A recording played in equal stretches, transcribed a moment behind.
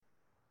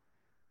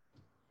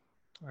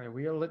All right,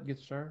 we'll get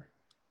started.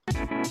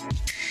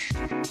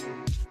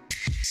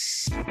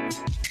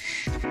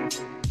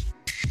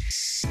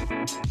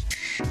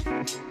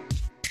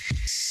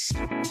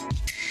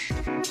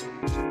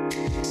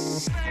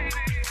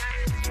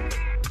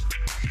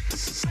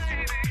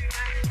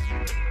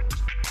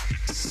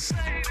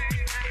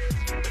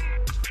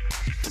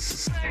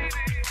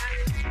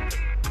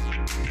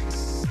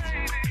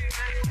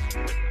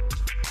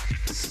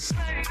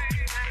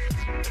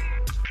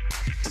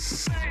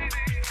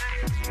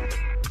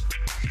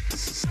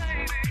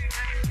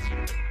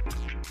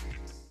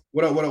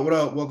 What up, what up, what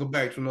up? Welcome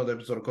back to another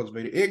episode of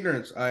Cultivated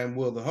Ignorance. I am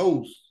Will, the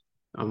host.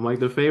 I'm like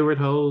the favorite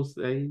host.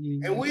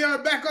 And we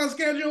are back on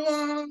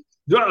schedule.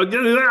 Go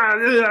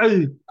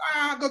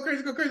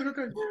crazy, go crazy, go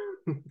crazy.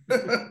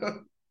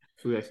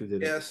 We actually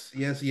did it.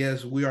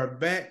 Yes. We are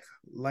back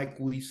like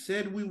we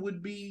said we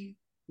would be.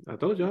 I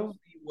told y'all. We'll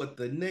see what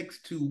the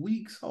next 2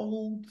 weeks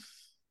holds.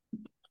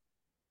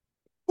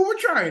 But we're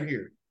trying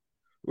here.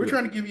 We're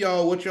trying to give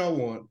y'all what y'all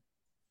want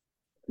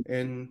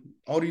and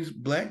all these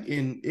black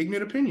and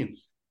ignorant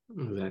opinions.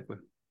 Exactly.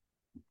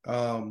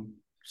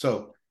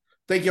 So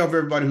thank y'all for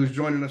everybody who's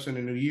joining us in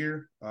the new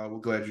year. We're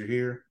glad you're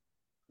here.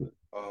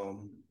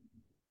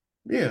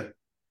 Yeah.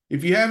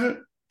 If you haven't,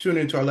 tune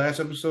into our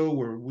last episode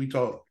where we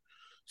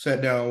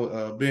sat down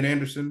with Ben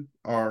Anderson,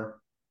 our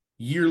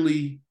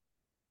yearly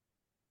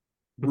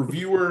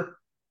reviewer,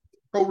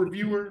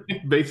 co-reviewer.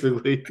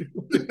 Basically.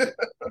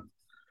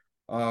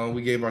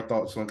 We gave our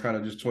thoughts on kind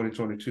of just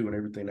 2022 and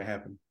everything that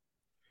happened.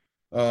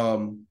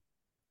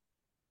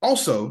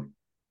 Also,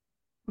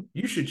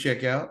 you should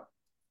check out.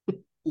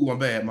 Ooh, I'm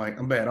bad, Mike.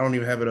 I'm bad. I don't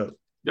even have it up.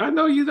 I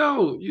know you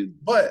don't.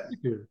 But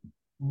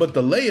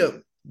the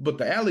layup, but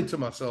the alley to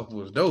myself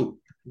was dope.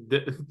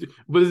 But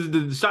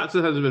the shots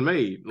that hasn't been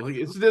made. Like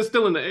they're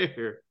still in the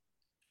air.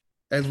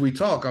 As we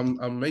talk,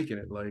 I'm making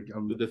it. Like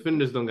the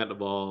defenders don't got the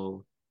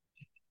ball.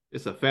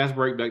 It's a fast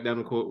break back down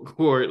the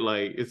court.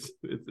 Like it's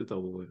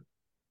over with.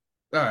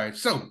 All right.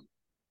 So,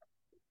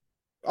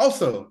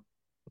 also,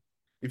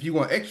 if you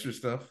want extra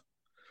stuff,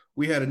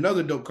 we had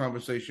another dope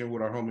conversation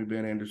with our homie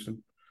Ben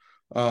Anderson.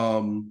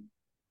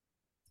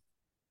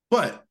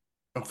 But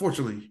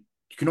unfortunately,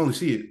 you can only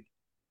see it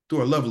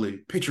through our lovely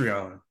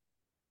Patreon.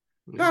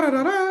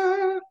 That's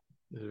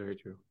very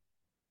true.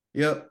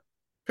 Yep.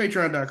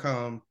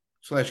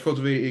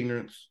 Patreon.com/cultivated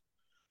ignorance.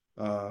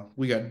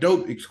 We got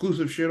dope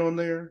exclusive shit on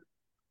there.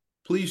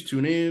 Please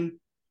tune in.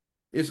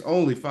 It's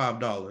only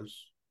 $5.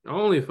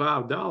 Only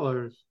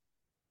 $5.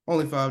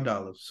 Only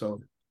 $5.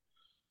 So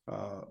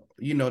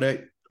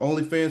that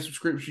OnlyFans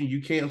subscription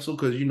you cancel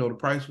because the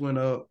price went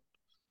up.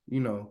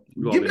 Give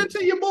that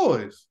to your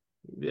boys.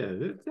 Yeah,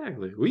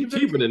 exactly. We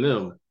cheaper than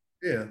them.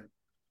 Yeah.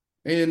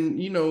 And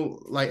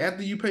like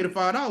after you pay the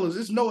 $5,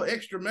 there's no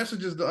extra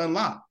messages to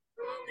unlock.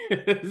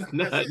 It's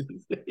not. That's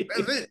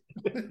it.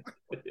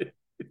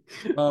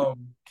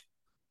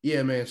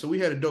 Yeah, man. So we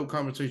had a dope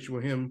conversation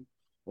with him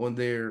on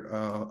there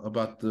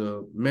about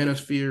the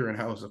manosphere and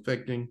how it's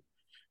affecting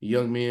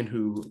young men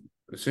who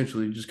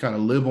essentially just kind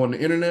of live on the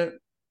internet.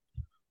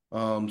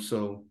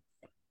 So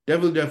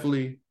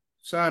definitely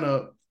sign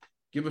up,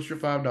 give us your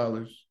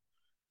 $5,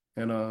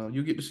 and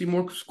you get to see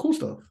more cool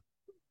stuff.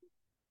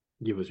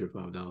 Give us your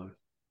 $5.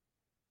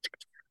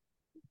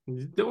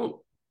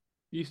 Don't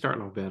you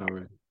starting off bad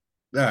already?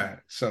 All right.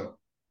 So,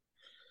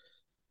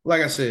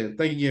 like I said,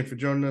 thank you again for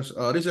joining us.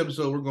 This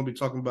episode we're going to be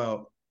talking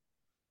about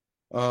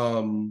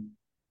how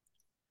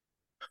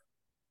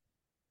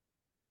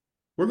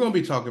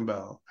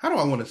do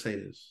I want to say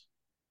this?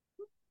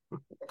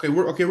 Okay,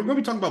 we're going to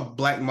be talking about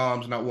black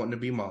moms not wanting to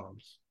be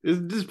moms.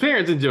 It's just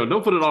parents in general.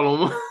 Don't put it all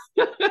on one.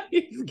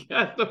 He's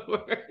got the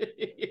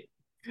word.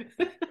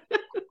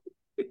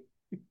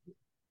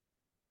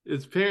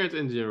 It's parents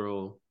in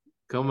general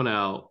coming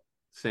out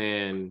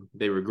saying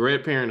they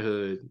regret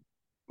parenthood.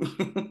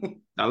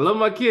 I love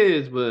my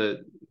kids,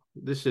 but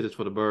this shit is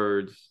for the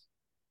birds.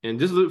 And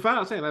just find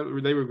out saying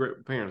that they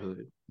regret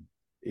parenthood.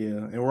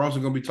 Yeah, and we're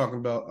also going to be talking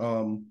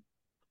about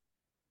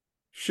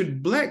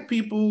should black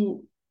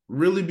people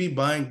really be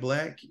buying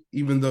black,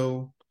 even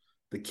though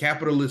the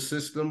capitalist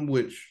system,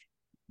 which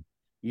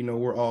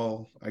we're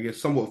all, I guess,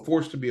 somewhat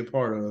forced to be a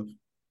part of,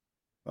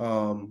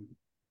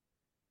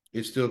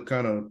 it still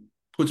kind of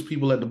puts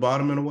people at the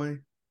bottom in a way.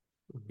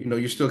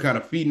 You're still kind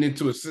of feeding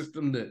into a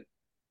system that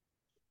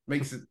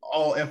makes it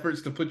all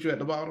efforts to put you at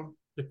the bottom.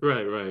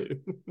 Right.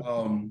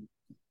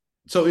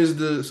 So is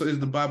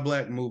the buy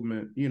black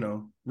movement,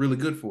 really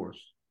good for us?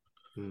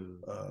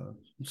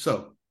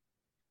 So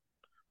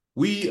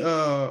we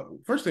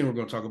first thing we're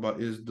going to talk about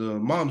is the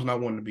moms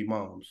not wanting to be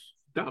moms.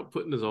 Stop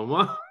putting this on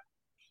mom.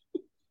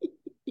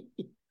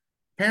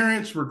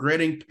 Parents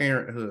regretting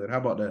parenthood. How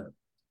about that?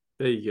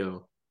 There you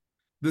go.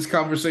 This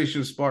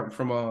conversation sparked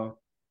from a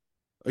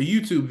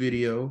YouTube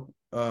video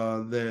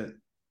that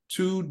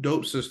two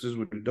dope sisters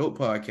with a dope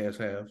podcast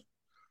have.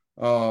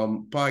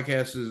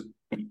 Podcast is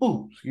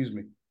excuse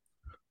me.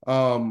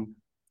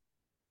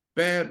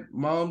 Bad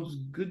Moms,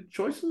 Good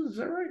Choices. Is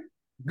that right?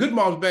 Good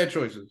Moms, Bad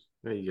Choices.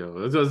 There you go.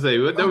 I was gonna say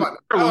I'm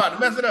about to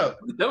mess it up.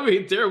 that would be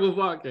a terrible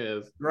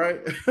podcast. Right?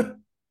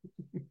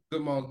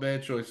 Good moms,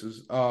 bad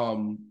choices.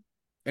 And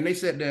they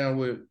sat down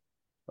with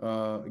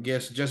I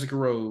guess Jessica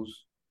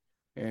Rose,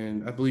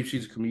 and I believe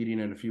she's a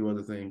comedian and a few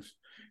other things.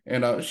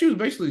 And she was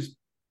basically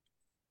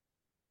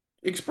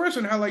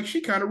expressing how like she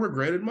kind of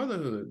regretted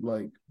motherhood.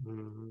 Like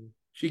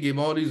she gave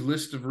all these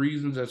lists of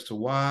reasons as to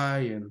why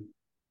and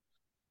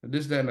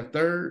this, that, and the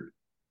third.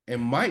 And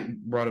Mike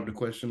brought up the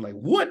question, like,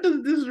 what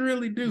does this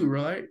really do,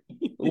 right?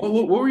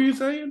 What were you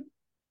saying?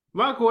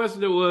 My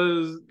question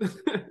was,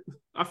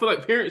 I feel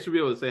like parents should be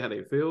able to say how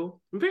they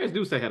feel. And parents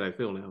do say how they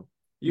feel now.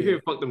 You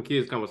hear fuck them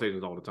kids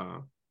conversations all the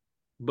time.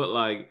 But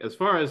like, as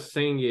far as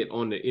saying it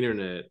on the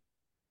internet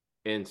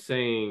and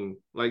saying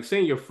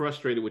you're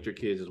frustrated with your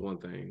kids is one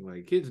thing.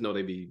 Like kids know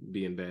they be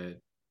being bad.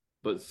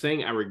 But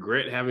saying I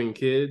regret having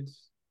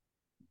kids,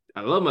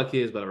 I love my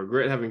kids, but I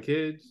regret having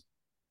kids.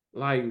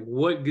 Like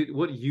what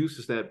use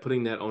is that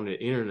putting that on the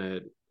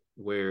internet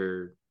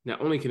where not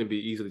only can it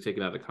be easily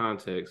taken out of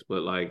context,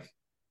 but like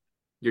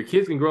your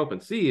kids can grow up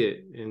and see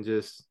it and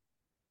just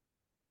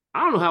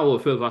I don't know how it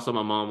would feel if I saw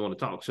my mom on a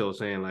talk show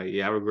saying like,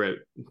 yeah, I regret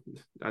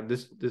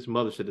this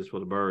mother shit is for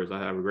the birds.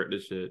 I regret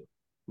this shit,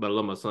 but I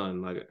love my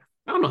son. Like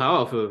I don't know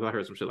how I feel if I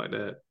heard some shit like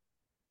that.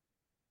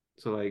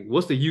 So like,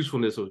 what's the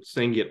usefulness of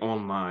saying it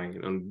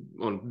online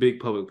on big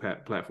public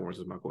platforms?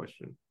 Is my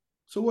question.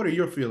 So, what are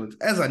your feelings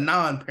as a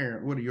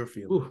non-parent? What are your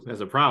feelings? As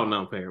a proud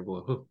non-parent,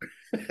 boy.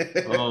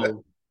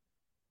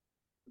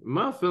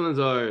 My feelings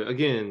are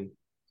again.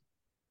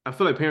 I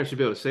feel like parents should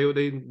be able to say what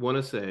they want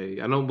to say.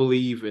 I don't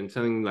believe in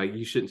telling like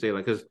you shouldn't say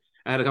like because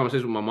I had a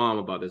conversation with my mom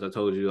about this. I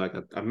told you like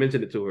I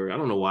mentioned it to her. I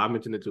don't know why I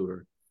mentioned it to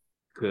her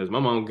because my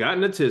mom got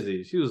in a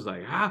tizzy. She was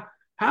like, how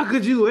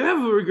could you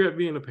ever regret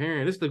being a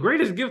parent? It's the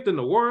greatest gift in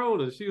the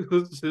world. And she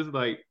was just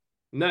like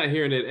not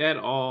hearing it at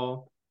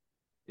all.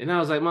 And I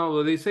was like, Mom,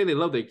 well, they say they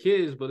love their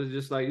kids, but it's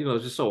just like,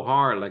 it's just so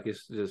hard. Like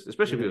it's just,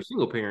 especially if you're a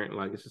single parent,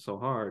 like it's just so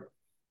hard.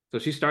 So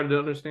she started to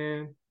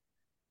understand.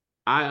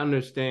 I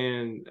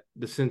understand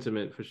the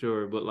sentiment for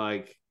sure, but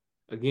like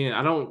again,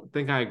 I don't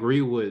think I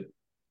agree with.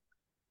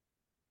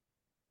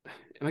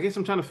 And I guess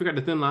I'm trying to figure out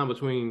the thin line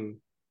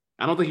between.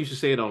 I don't think you should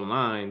say it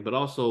online, but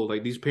also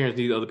like these parents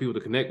need other people to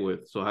connect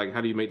with. So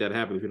how do you make that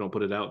happen if you don't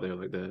put it out there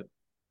like that?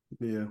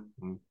 Yeah.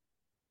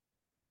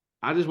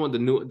 I just want the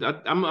new.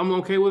 I'm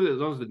okay with it as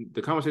long as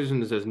the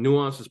conversation is as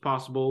nuanced as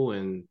possible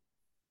and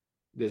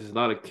there's a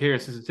lot of care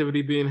and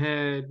sensitivity being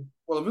had.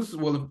 Well,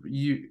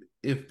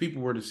 if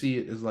people were to see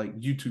it as like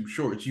YouTube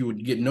Shorts, you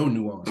would get no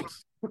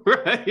nuance.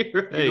 right.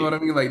 You know what I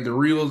mean? Like the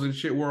reels and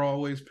shit were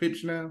always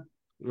pitched now.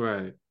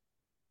 Right.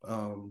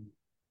 I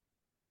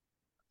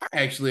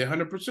actually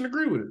 100%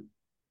 agree with it.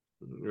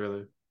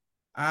 Really?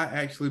 I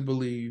actually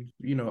believe,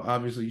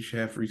 obviously you should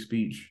have free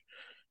speech.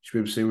 You should be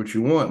able to say what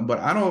you want, but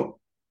I don't.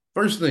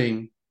 First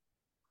thing,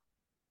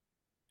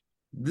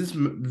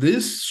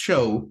 this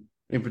show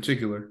in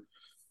particular,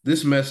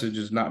 this message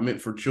is not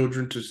meant for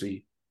children to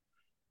see.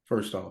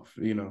 First off,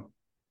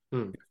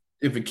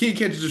 if a kid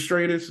catches the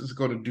straightest, it's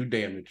going to do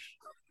damage.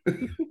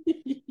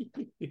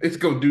 It's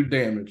going to do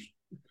damage.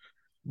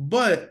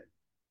 But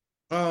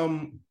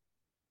I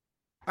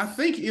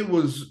think it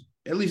was,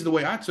 at least the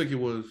way I took it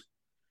was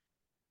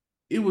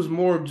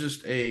more of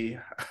just I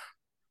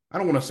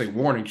don't want to say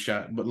warning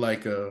shot, but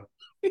like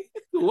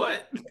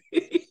what?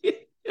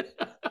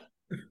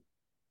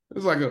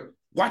 It's like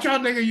watch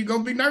out, nigga, you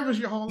gonna be nervous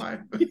your whole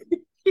life. But it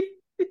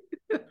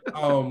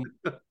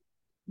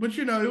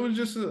was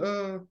just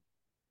a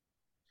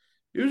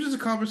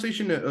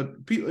conversation that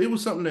it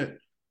was something that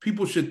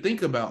people should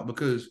think about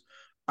because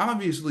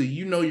obviously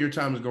your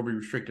time is gonna be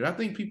restricted. I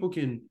think people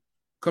can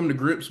come to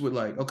grips with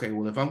like, okay,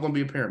 well, if I'm gonna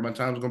be a parent, my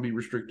time's gonna be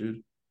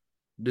restricted.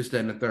 This, that,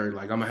 and the third.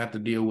 Like I'm gonna have to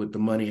deal with the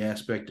money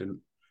aspect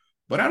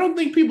but I don't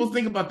think people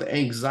think about the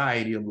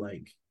anxiety of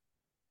like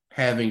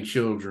having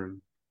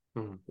children.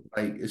 Mm-hmm.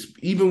 Like it's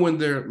even when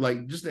they're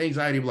like just the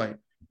anxiety of like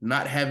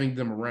not having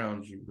them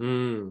around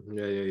you.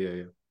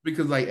 Yeah.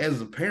 Because like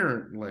as a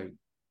parent,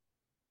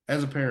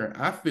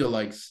 I feel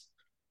like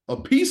a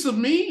piece of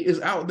me is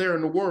out there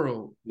in the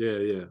world.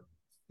 Yeah.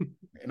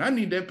 And I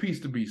need that piece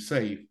to be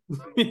safe.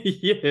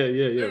 Yeah.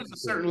 There's a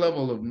certain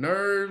level of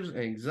nerves,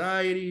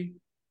 anxiety,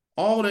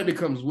 all that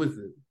comes with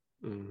it.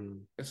 Mm-hmm.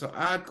 And so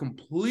I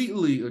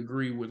completely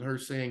agree with her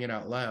saying it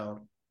out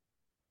loud.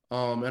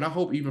 And I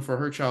hope even for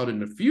her child in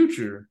the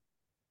future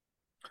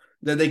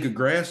that they could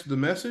grasp the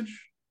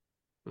message.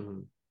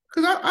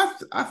 Because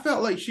I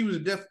felt like she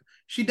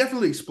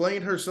definitely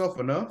explained herself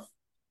enough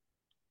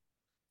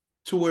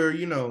to where,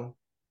 it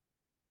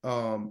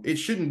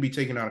shouldn't be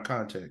taken out of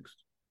context.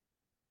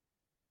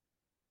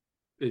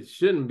 It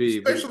shouldn't be.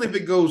 Especially if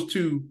it goes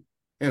to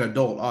an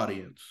adult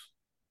audience.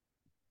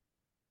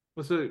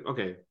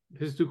 Okay,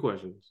 here's two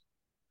questions.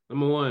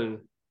 Number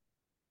one,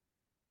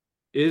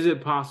 is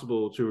it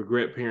possible to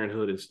regret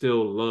parenthood and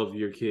still love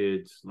your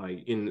kids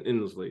like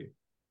endlessly?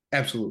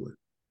 Absolutely.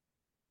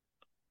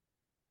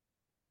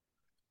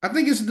 I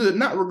think it's the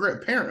not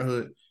regret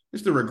parenthood,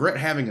 it's the regret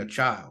having a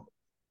child,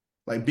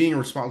 like being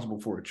responsible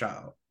for a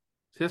child.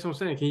 See, that's what I'm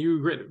saying. Can you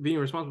regret being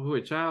responsible for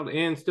a child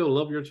and still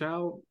love your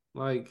child,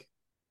 like,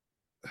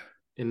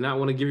 and not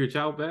want to give your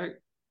child back?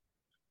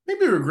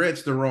 Maybe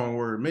regret's the wrong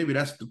word. Maybe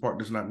that's the part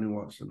that's not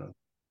nuanced enough.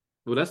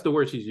 Well, that's the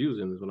word she's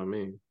using, is what I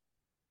mean.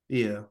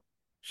 Yeah.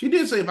 She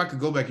did say if I could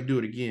go back and do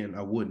it again,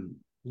 I wouldn't.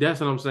 That's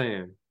what I'm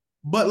saying.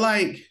 But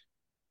like,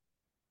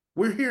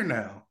 we're here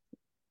now.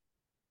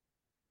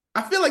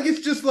 I feel like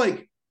it's just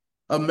like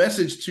a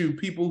message to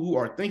people who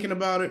are thinking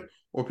about it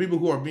or people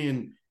who are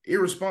being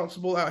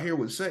irresponsible out here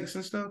with sex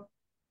and stuff.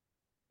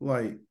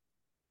 Like,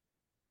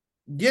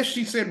 yes,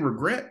 she said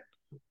regret,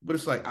 but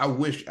it's like I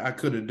wish I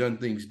could have done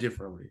things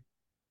differently.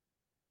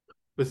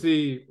 But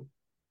see,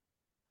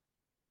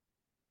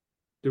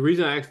 the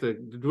reason I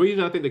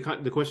think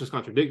the question is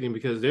contradicting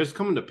because there's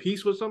coming to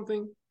peace with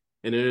something,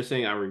 and then they're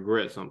saying I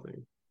regret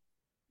something.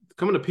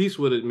 Coming to peace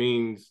with it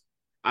means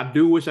I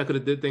do wish I could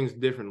have did things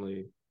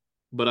differently,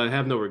 but I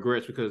have no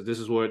regrets because this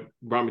is what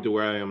brought me to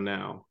where I am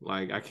now.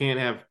 Like I can't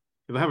have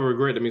if I have a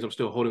regret, that means I'm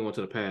still holding on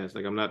to the past.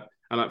 Like I'm not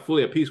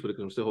fully at peace with it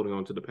because I'm still holding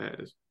on to the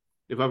past.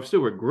 If I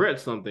still regret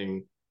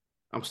something,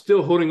 I'm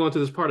still holding on to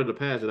this part of the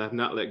past that I've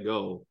not let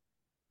go.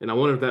 And I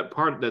wonder if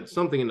that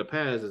something in the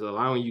past is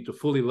allowing you to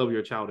fully love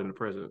your child in the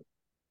present.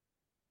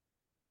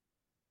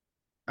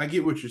 I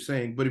get what you're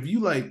saying, but if you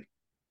like,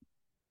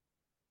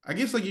 I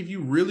guess like if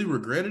you really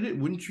regretted it,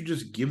 wouldn't you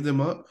just give them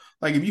up?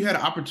 Like if you had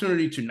an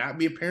opportunity to not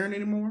be a parent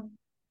anymore,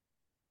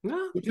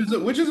 No,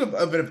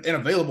 an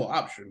available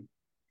option.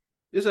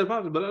 it's a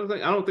possibility,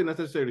 but I don't think that's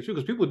necessarily true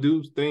because people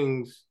do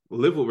things,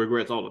 live with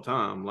regrets all the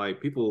time. Like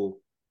people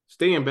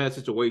stay in bad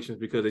situations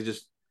because they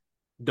just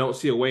don't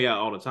see a way out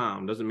all the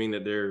time. Doesn't mean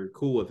that they're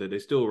cool with it. They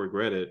still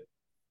regret it,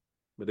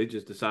 but they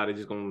just decide they're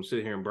just going to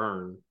sit here and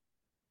burn.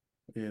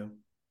 Yeah,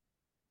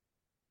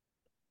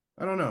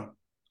 I don't know.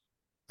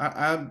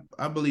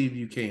 I believe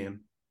you can.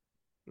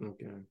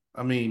 Okay.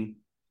 I mean,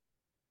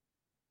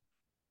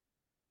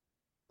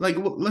 like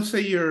let's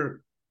say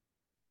you're.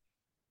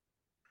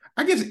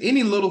 I guess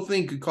any little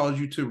thing could cause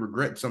you to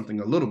regret something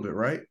a little bit,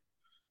 right?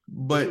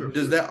 But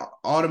does that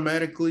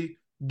automatically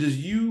does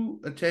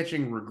you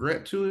attaching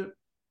regret to it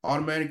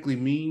automatically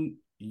mean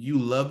you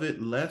love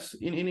it less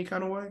in any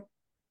kind of way?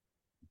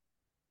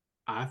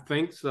 I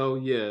think so,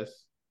 yes.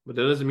 But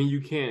that doesn't mean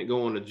you can't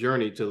go on a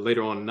journey to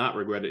later on not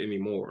regret it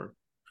anymore.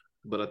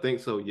 But I think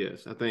so,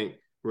 yes. I think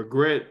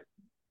regret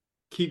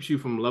keeps you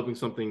from loving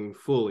something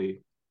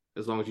fully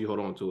as long as you hold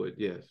on to it,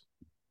 yes.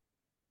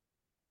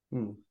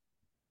 Hmm.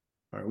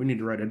 All right, we need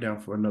to write that down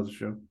for another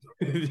show.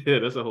 Yeah,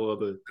 that's a whole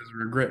other. Does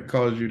regret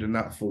cause you to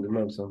not fully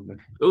love something?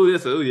 Oh,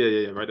 yes. Oh, yeah,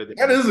 yeah, yeah. Right.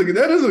 That is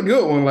a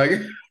good one. Like,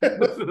 That's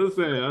what I'm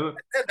saying.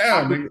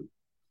 down,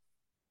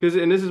 Because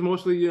and this is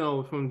mostly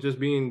from just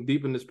being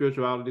deep in the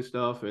spirituality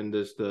stuff and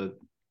just the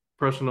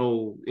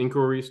personal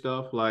inquiry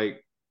stuff.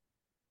 Like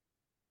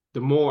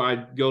the more I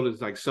go to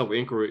like self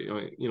inquiry,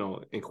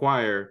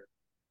 inquire,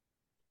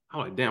 I'm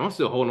like, damn, I'm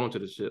still holding on to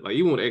this shit. Like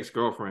even with ex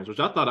girlfriends, which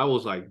I thought I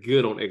was like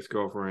good on ex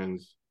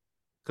girlfriends,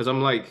 because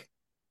I'm like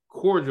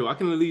cordial. I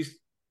can at least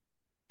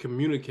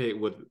communicate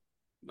with,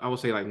 I would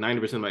say like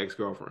 90% of my ex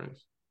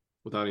girlfriends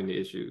without any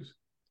issues.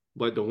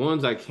 But the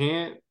ones I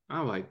can't,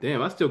 I'm like,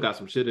 damn, I still got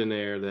some shit in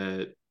there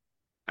that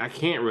I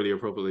can't really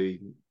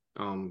appropriately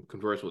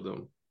converse with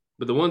them.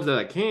 But the ones that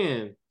I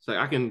can, it's like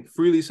I can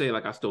freely say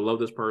like I still love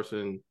this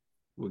person.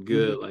 We're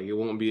good. Like it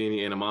won't be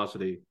any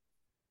animosity.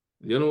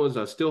 The other ones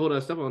I still hold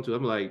that stuff onto.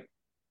 I'm like,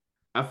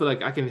 I feel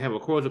like I can have a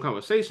cordial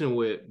conversation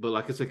with, but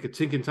like it's like a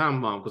ticking time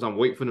bomb because I'm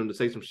waiting for them to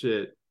say some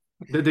shit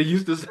that they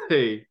used to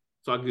say,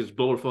 so I can just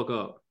blow the fuck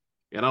up.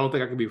 And I don't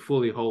think I can be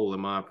fully whole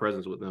in my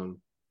presence with them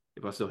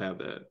if I still have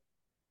that.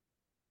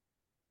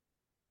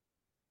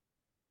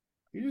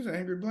 You're just an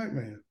angry black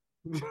man.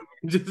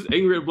 Just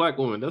angry at black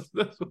woman. That's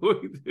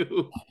what we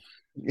do.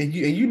 And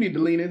you need to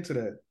lean into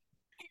that.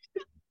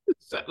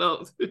 Shut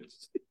up.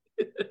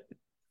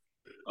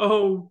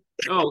 Oh,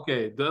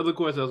 okay. The other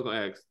question I was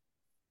gonna ask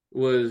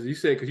was you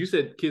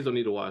said kids don't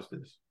need to watch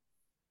this.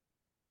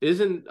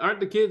 Aren't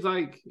the kids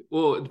like,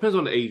 well, it depends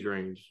on the age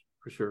range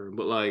for sure,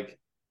 but like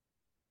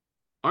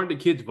aren't the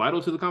kids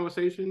vital to the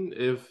conversation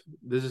if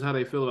this is how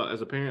they feel about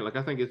as a parent? Like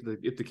I think if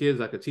the kid's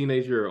like a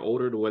teenager or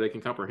older to where they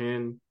can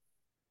comprehend,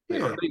 like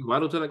Yeah. are they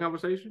vital to that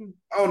conversation?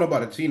 I don't know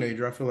about a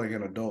teenager. I feel like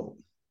an adult.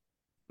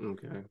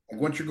 Okay.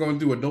 Like once you're going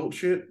through adult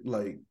shit,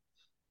 like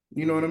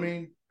you know what I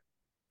mean?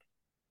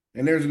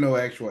 And there's no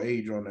actual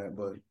age on that,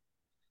 but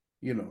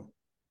you know,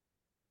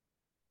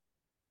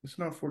 it's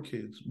not for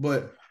kids.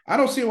 But I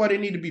don't see why they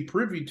need to be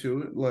privy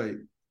to it. Like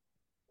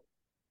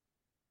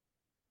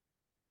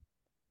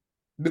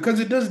because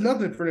it does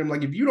nothing for them.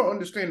 Like if you don't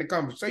understand the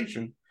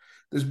conversation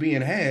that's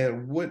being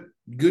had, what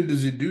good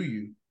does it do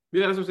you?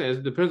 Yeah, that's what I'm saying.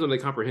 It depends on their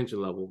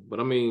comprehension level. But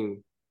I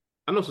mean,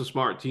 I know some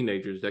smart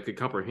teenagers that could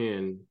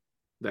comprehend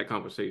that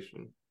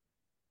conversation.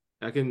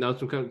 I can know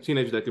some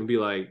teenagers that can be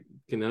like,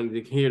 they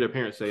can hear their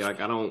parents say,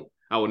 like,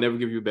 I will never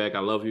give you back. I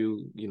love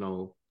you,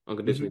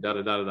 unconditionally, da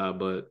da da da da.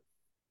 But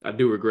I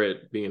do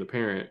regret being a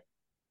parent.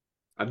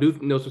 I do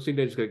know some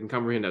teenagers that can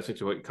comprehend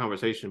that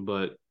conversation,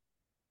 but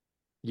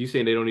you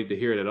saying they don't need to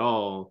hear it at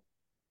all.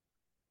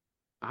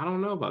 I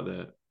don't know about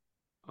that.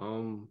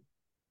 Um,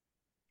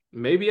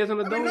 maybe as an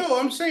I mean, adult. no,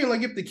 I'm saying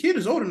like if the kid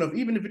is old enough,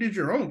 even if it is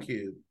your own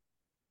kid,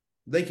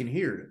 they can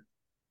hear it.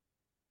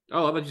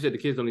 Oh, I thought you said the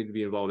kids don't need to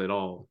be involved at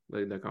all,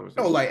 like that No,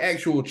 conversation. like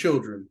actual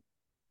children.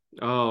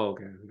 Oh,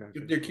 okay, If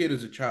gotcha. their kid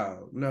is a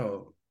child,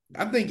 no.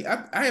 I think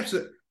I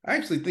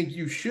actually think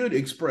you should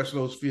express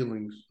those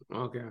feelings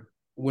Okay,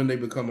 when they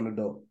become an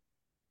adult.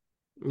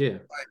 yeah.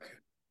 Like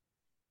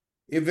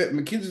if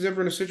McKenzie's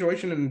ever in a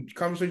situation and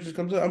conversations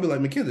comes up, I'll be like,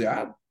 McKenzie,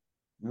 I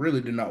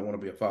really did not want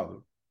to be a father,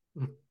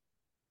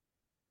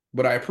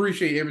 but I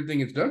appreciate everything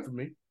it's done for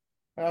me.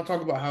 And I'll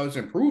talk about how it's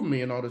improved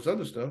me and all this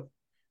other stuff,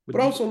 But but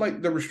you, also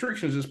like the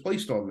restrictions it's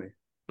placed on me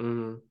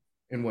mhm.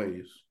 in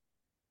ways.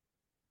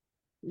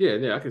 Yeah,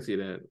 yeah, I can see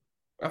that.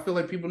 I feel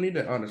like people need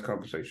that honest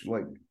conversation.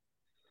 Like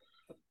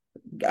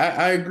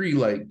I agree,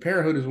 like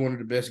parenthood is one of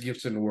the best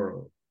gifts in the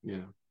world.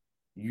 Yeah.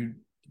 You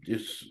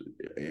just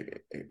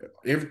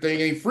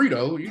everything ain't free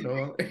though, you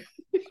know.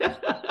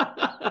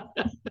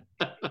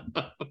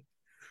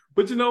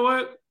 But you know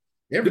what?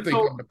 This Everything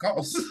whole comes to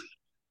cost.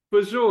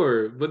 For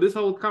sure. But this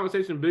whole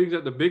conversation brings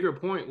up the bigger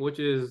point, which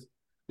is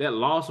that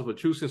loss of a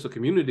true sense of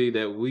community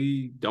that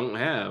we don't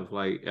have,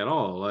 like at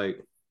all.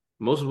 Like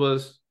most of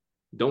us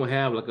don't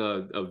have like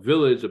a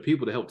village of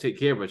people to help take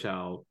care of a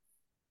child.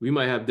 We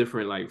might have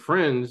different like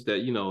friends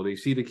that, they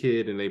see the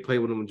kid and they play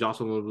with them,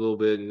 jostle them a little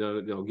bit,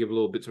 and give a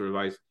little bits of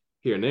advice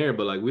here and there.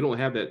 But like we don't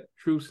have that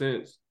true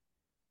sense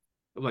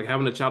of like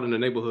having a child in the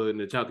neighborhood and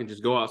the child can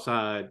just go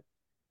outside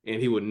and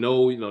he would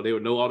know, they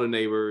would know all the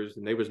neighbors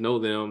know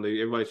them.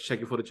 Everybody's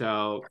checking for the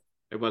child.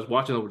 Everybody's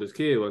watching over this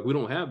kid. Like we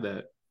don't have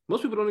that.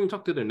 Most people don't even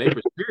talk to their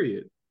neighbors,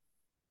 period.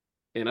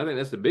 And I think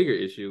that's the bigger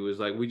issue is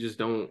like we just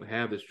don't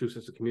have this true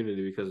sense of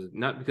community because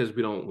not because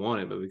we don't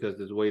want it, but because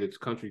there's the way this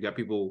country got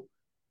people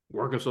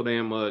working so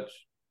damn much,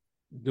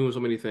 doing so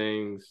many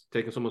things,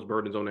 taking so much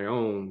burdens on their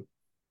own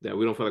that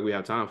we don't feel like we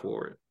have time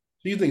for it.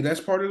 Do you think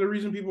that's part of the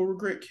reason people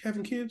regret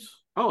having kids?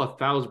 Oh,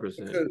 1,000%.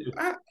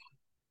 Because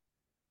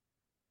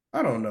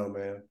I don't know,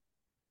 man.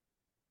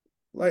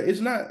 Like it's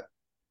not.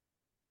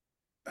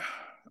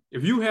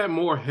 If you had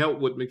more help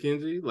with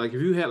Mackenzie, like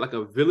if you had like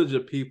a village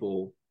of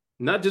people,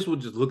 not just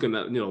with just looking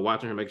at,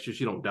 watching her, make sure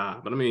she don't die,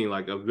 but I mean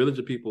like a village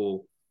of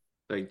people,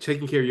 like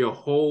taking care of your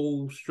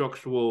whole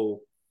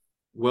structural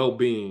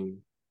well-being,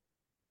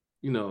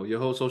 your whole your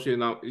whole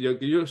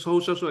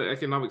social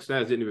economic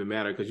status didn't even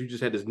matter because you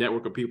just had this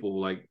network of people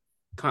like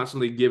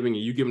constantly giving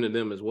and you giving to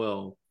them as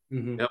well to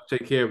Mhm. help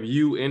take care of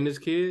you and this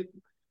kid.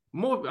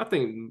 More, I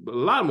think a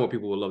lot more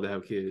people would love to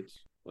have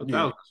kids. A Yeah,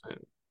 thousand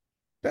percent.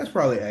 that's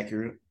probably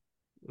accurate.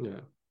 Yeah.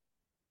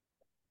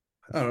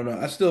 I don't know.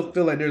 I still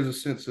feel like there's a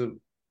sense of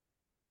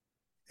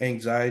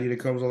anxiety that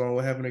comes along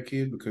with having a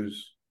kid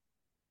because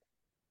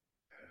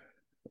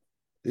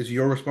it's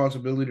your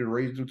responsibility to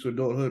raise them to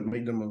adulthood and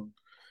make them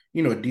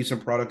a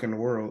decent product in the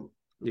world.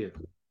 Yeah.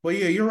 But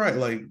yeah, you're right.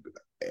 Like,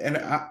 and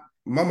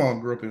my mom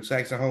grew up in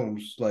Saxon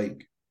homes,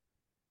 like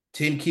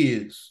 10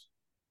 kids.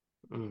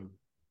 Mm.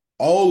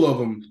 All of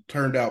them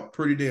turned out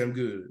pretty damn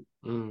good.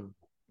 Mm.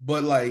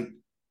 But like,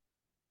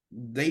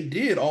 they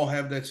did all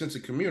have that sense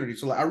of community.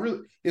 So like,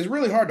 it's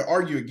really hard to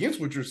argue against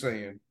what you're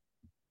saying.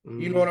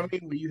 You know what I Mm.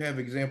 mean? When you have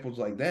examples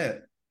like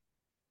that.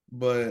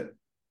 But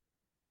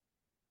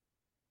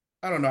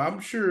I don't know. I'm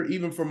sure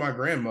even for my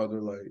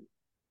grandmother, like,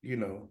 you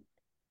know,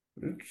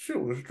 shit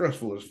was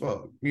stressful as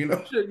fuck, you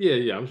know? Sure, yeah,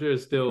 yeah. I'm sure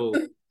it's still.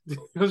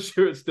 I'm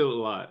sure it's still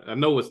a lot. I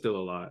know it's still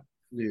a lot,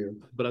 Yeah.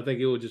 but I think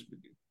it would just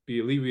be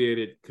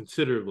alleviated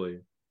considerably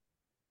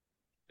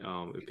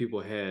if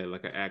people had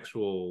like an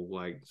actual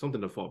like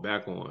something to fall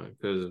back on.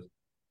 Because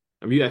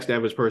I mean, you ask the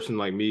average person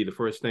like me, the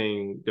first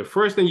thing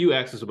you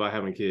ask us about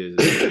having kids,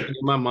 in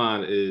my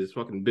mind, is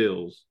fucking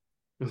bills.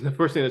 The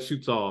first thing that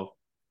shoots off,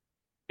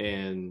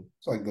 and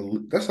It's like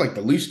that's like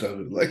the least of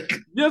it. Like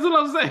that's what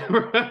I'm saying,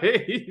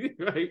 right?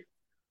 Right.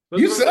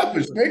 That's you the first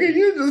selfish, thing. nigga.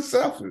 You just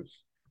selfish.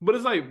 But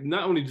it's like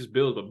not only just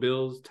bills, but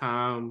bills,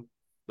 time,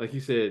 like you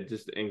said,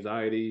 just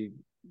anxiety.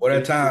 Boy,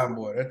 that time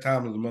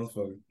is a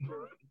motherfucker.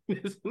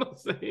 That's what I'm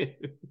saying.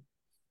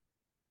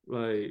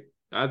 Like,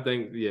 I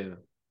think, yeah.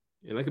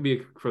 And that could be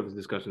a further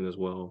discussion as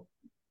well.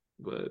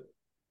 But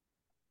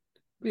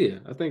yeah,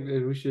 I think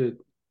that we should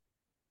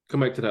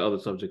come back to that other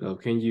subject of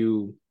can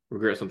you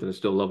regret something and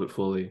still love it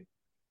fully?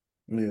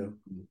 Yeah.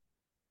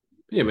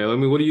 Yeah, man. I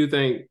mean, what do you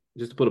think?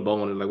 Just to put a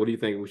bow on it, like, what do you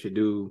think we should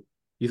do?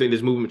 You think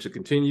this movement should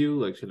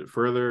continue? Like, should it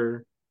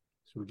further?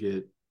 Should we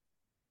get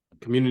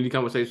community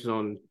conversations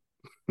on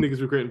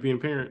niggas regretting being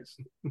parents?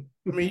 I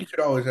mean, you should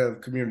always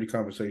have community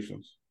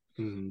conversations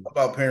Mm,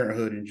 about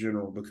parenthood in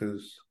general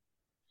because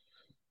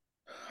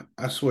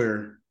I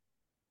swear,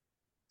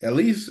 at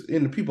least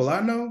in the people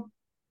I know,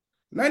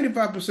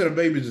 95% of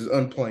babies is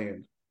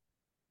unplanned.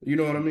 You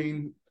know what I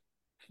mean?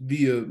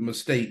 Via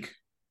mistake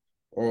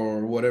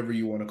or whatever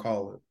you want to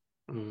call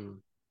it. mm,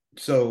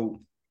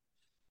 So,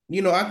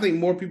 I think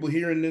more people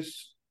hearing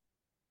this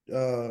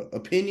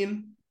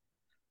opinion,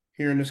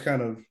 hearing this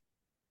kind of,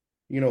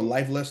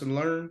 life lesson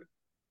learned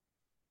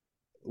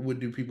would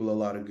do people a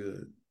lot of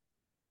good.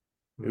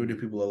 It would mm.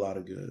 do people a lot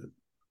of good.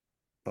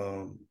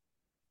 Um,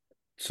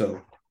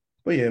 so,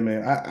 but yeah,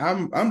 man,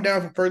 I'm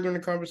down for furthering the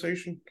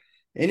conversation,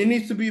 and it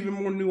needs to be even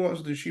more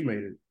nuanced than she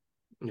made it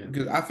Yeah,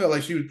 because I felt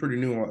like she was pretty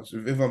nuanced,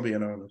 if I'm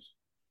being honest.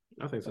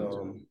 I think so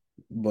too.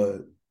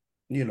 But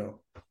you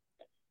know,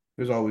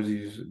 there's always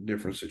these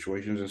different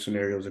situations and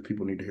scenarios that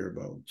people need to hear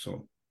about.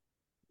 So,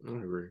 I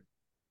agree.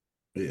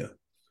 yeah,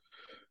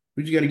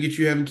 we just got to get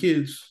you having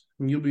kids,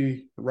 and you'll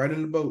be right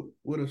in the boat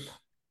with us.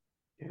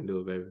 Can't do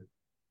it, baby.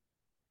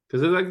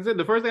 Because like I said,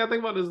 the first thing I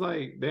think about is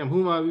like, damn,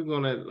 who am I even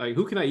gonna like?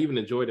 Who can I even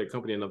enjoy their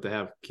company enough to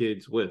have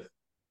kids with?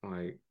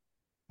 Like,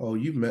 Oh,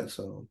 you've met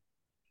some.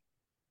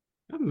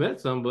 I've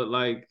met some, but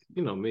like,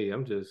 you know me,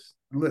 I'm just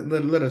Let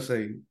us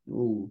say,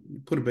 ooh,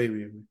 put a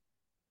baby in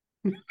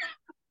me.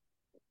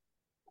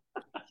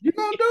 You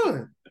gonna do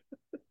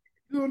it?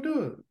 You gonna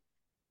do it?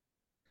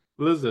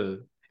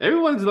 listen.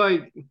 Everyone's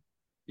like,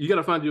 you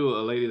gotta find you a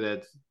lady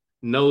that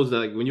knows that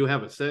like when you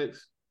have a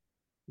sex,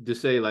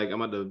 just say like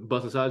I'm about to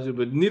bust inside you,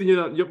 but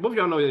neither both of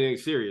y'all know it ain't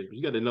serious. But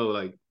you got to know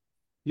like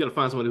you got to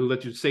find somebody who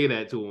let you say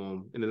that to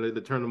them and then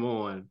they turn them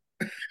on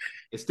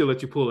and still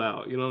let you pull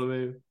out. You know what I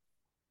mean?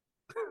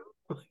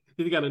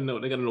 You got to know.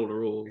 They got to know the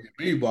rules.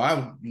 Me, boy,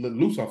 I let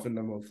loose off in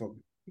that motherfucker.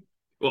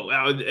 Well,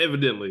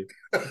 evidently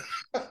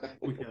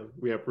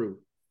we have proof.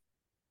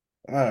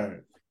 All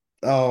right.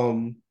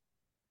 Um.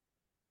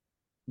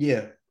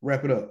 Yeah.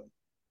 Wrap it up.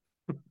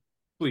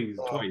 Please,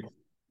 twice.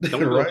 Don't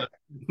feel Right.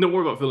 nothing. Don't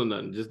worry about feeling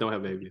nothing. Just don't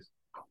have babies.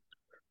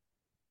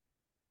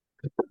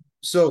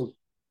 So,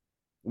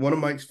 one of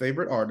Mike's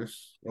favorite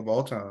artists of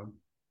all time,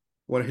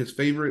 one of his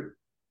favorite,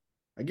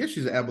 I guess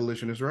she's an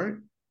abolitionist, right?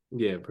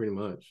 Yeah, pretty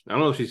much. I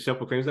don't know if she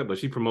self-proclaims that, but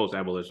she promotes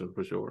abolition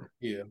for sure.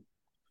 Yeah.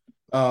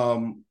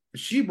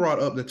 She brought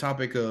up the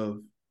topic of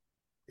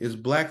is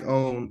black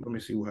owned. Let me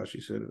see how she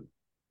said it.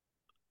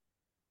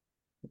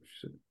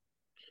 She said,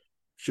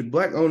 should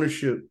black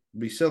ownership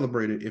be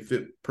celebrated if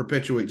it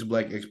perpetuates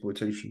black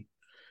exploitation?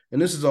 And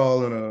this is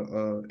all in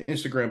a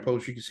Instagram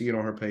post. You can see it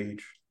on her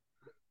page.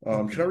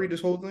 Should I read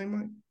this whole thing,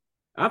 Mike?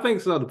 I think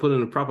so to put it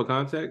in the proper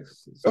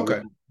context, so we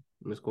Okay. don't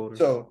misquote her.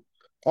 So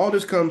all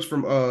this comes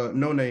from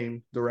No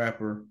Name, the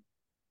rapper,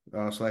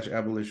 slash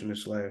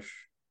abolitionist slash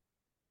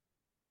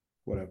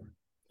whatever.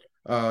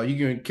 You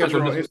can I'm catch not her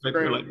gonna on disrespect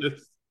her Instagram. like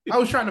this. I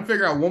was trying to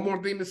figure out one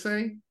more thing to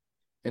say,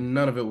 and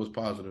none of it was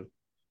positive.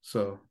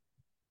 So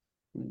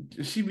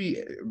she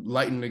be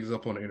lighting niggas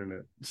up on the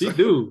internet. She So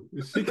do.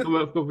 She come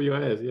up over your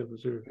ass, yeah, for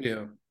sure.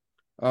 yeah.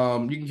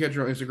 You can catch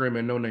her on Instagram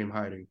at No Name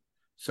Hiding.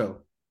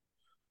 So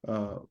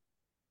uh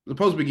the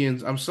post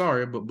begins, I'm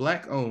sorry, but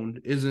black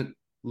owned isn't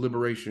the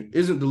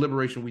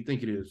liberation we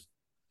think it is.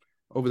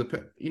 Over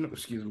the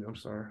excuse me, I'm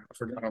sorry. I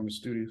forgot I'm in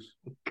studios.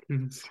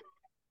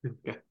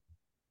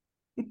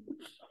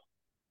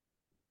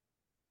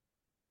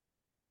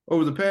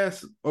 Over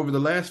the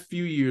last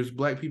few years,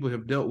 black people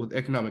have dealt with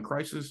economic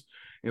crisis,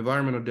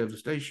 environmental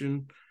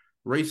devastation,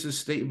 racist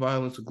state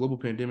violence, a global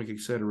pandemic,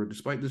 etc.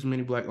 Despite this,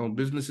 many black-owned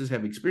businesses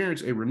have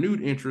experienced a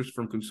renewed interest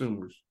from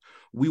consumers.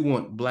 We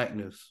want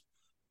blackness,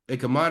 a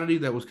commodity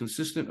that was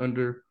consistent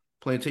under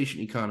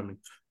plantation economy,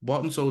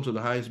 bought and sold to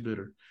the highest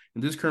bidder.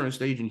 In this current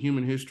stage in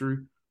human history,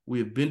 we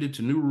have bended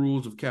to new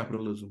rules of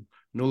capitalism.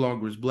 No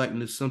longer is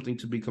blackness something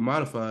to be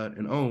commodified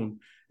and owned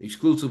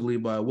exclusively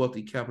by a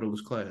wealthy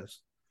capitalist class.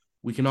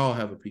 We can all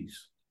have a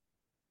piece.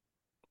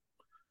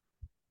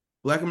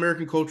 Black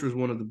American culture is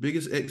one of the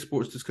biggest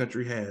exports this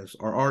country has.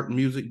 Our art,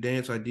 music,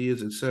 dance,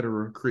 ideas,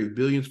 etc., create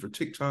billions for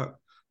TikTok,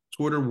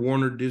 Twitter,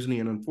 Warner, Disney,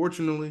 and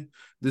unfortunately,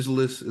 this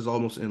list is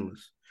almost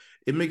endless.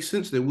 It makes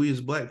sense that we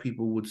as Black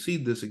people would see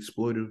this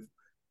exploitative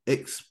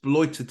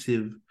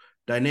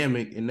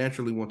dynamic and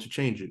naturally want to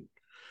change it.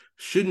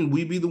 Shouldn't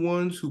we be the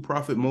ones who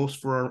profit most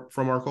from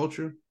our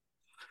culture?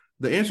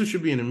 The answer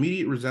should be an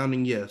immediate,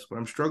 resounding yes, but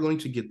I'm struggling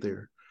to get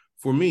there.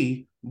 For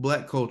me,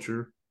 Black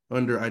culture,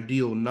 under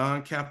ideal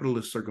non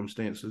capitalist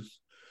circumstances,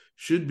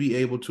 should be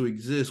able to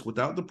exist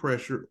without the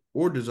pressure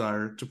or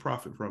desire to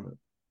profit from it.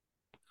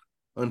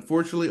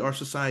 Unfortunately, our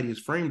society is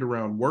framed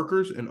around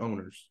workers and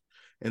owners,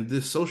 and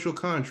this social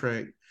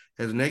contract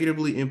has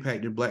negatively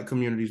impacted Black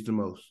communities the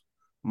most.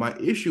 My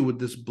issue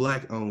with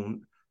Black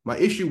owned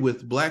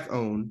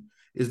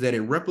is that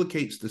it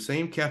replicates the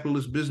same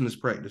capitalist business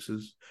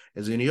practices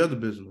as any other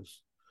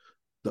business.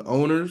 The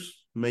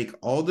owners make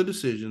all the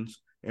decisions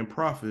and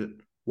profit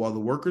while the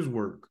workers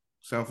work.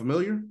 Sound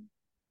familiar?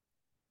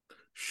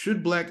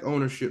 Should Black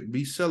ownership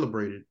be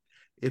celebrated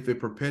if it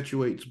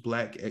perpetuates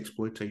Black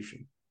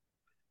exploitation?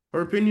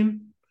 Her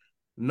opinion?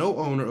 No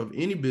owner of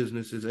any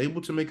business is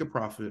able to make a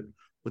profit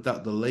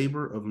without the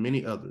labor of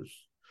many others.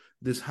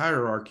 This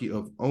hierarchy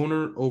of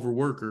owner over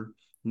worker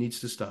needs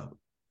to stop.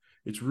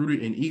 It's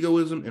rooted in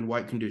egoism and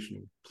white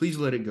conditioning. Please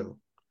let it go.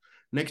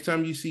 Next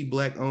time you see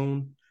Black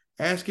owned,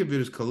 ask if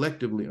it is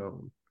collectively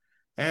owned.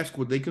 Ask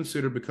what they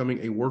consider becoming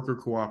a worker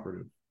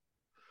cooperative.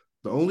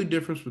 The only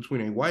difference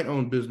between a white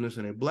owned business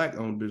and a Black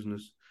owned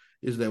business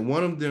is that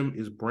one of them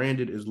is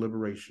branded as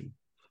liberation.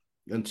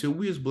 Until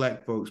we as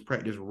Black folks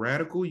practice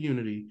radical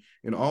unity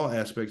in all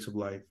aspects of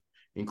life,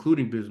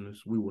 including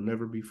business, we will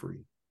never be free.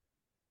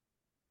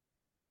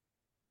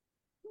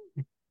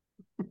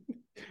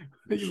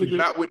 She's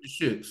not with the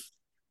shits.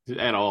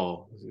 at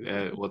all,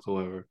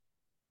 whatsoever.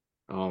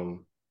 How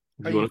You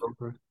you? want to go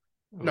first?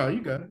 No,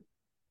 you got it.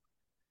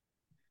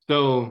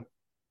 So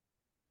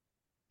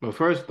my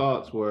first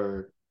thoughts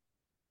were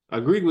I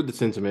agreed with the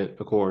sentiment,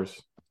 of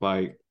course,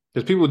 like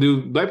because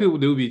black people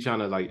do be trying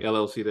to like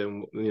LLC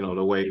them,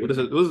 the way. What is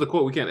the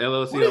quote? We can't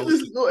LLC What our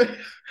is this?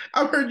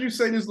 I've heard you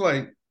say this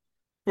like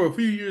for a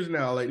few years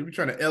now. Like they be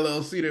trying to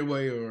LLC their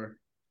way, or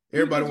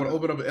everybody want to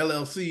open up an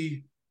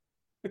LLC.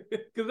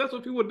 because that's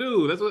what people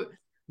do.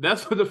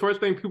 That's what the first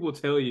thing people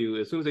tell you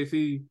as soon as they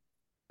see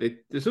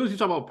as soon as you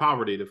talk about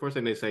poverty, the first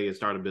thing they say is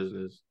start a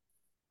business.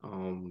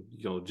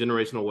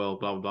 Generational wealth,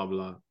 blah blah blah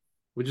blah,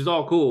 which is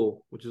all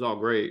cool, which is all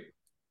great,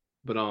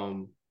 but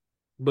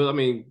I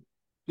mean,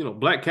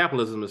 black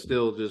capitalism is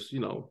still just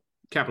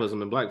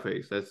capitalism in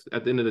blackface. That's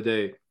at the end of the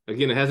day.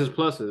 Again, it has its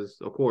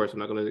pluses, of course. I'm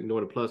not going to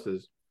ignore the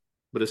pluses,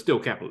 but it's still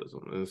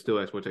capitalism and it's still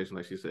exploitation,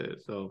 like she said.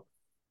 So,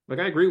 like,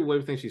 I agree with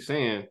everything she's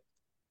saying.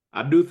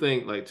 I do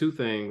think like two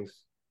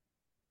things.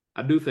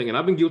 I do think, and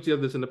I've been guilty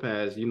of this in the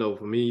past.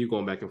 For me, you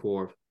going back and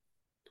forth.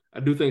 I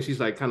do think she's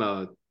like kind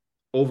of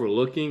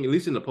overlooking, at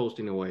least in the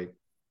posting way,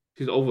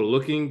 she's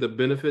overlooking the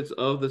benefits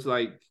of this,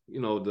 like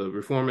the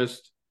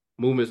reformist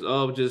movements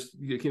of just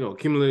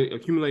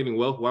accumulating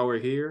wealth while we're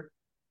here.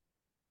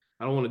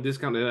 I don't want to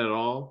discount that at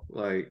all.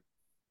 Like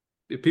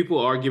if people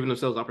are giving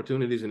themselves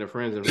opportunities and their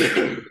friends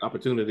and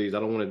opportunities, I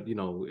don't want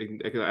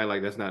to act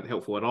like that's not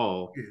helpful at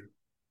all.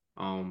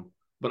 Yeah.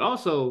 But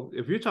also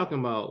if you're talking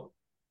about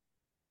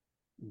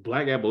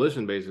black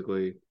abolition,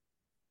 basically,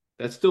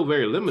 that's still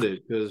very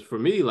limited because for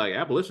me, like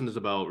abolition is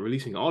about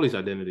releasing all these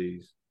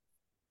identities.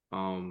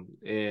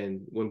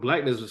 And when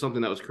blackness was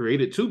something that was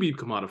created to be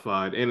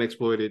commodified and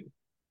exploited,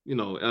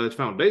 at its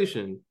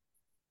foundation,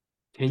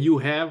 can you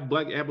have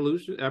black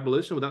abolition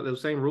without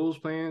those same rules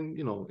playing,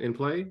 in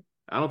play?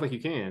 I don't think you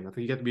can. I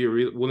think you have to be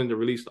willing to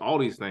release all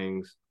these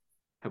things,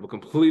 have a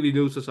completely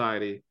new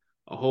society,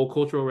 a whole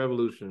cultural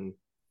revolution,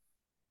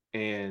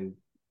 and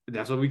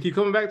that's what we keep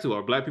coming back to.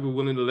 Are black people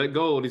willing to let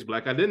go of these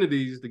black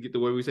identities to get to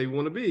where we say we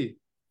want to be?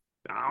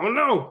 I don't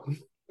know.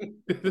 You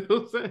know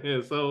what I'm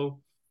saying? So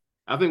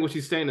I think what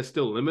she's saying is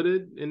still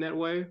limited in that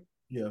way.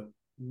 Yeah.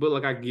 But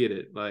like I get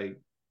it.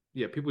 Like,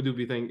 yeah, people do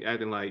be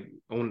acting like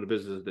owning the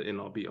business is the end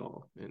all be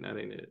all, and that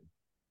ain't it.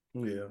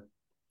 Yeah.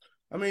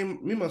 I mean,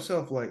 me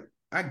myself, like,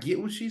 I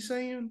get what she's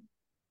saying,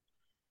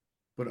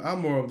 but I'm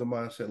more of the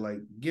mindset, like,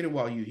 get it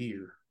while you're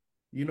here.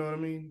 You know what I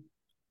mean?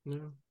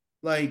 Yeah.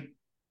 Like,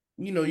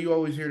 you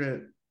always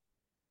hear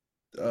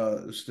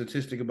that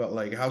statistic about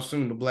like how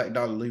soon the black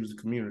dollar leaves the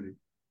community.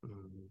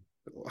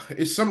 Mm-hmm.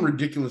 It's some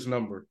ridiculous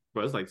number.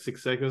 But it's like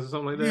 6 seconds or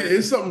something like that. Yeah,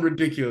 it's something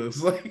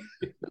ridiculous. Like,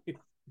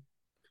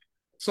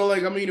 so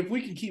like, I mean, if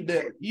we can keep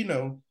that,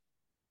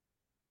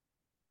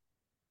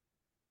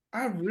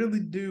 I really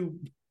do.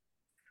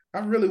 I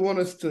really want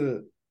us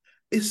to.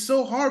 It's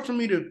so hard for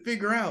me to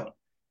figure out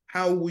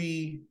how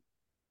we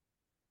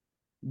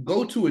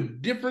go to a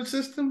different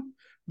system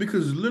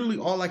because literally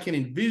all I can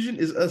envision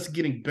is us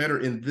getting better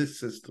in this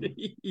system.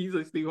 He's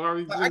like Steve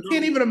Harvey. I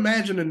can't even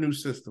imagine a new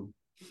system.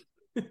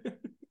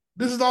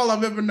 This is all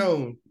I've ever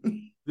known.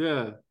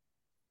 Yeah.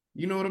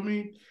 You know what I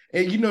mean?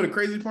 And the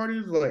crazy part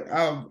is like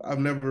I've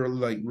never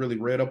like really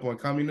read up on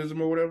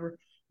communism or whatever,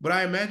 but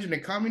I imagine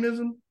that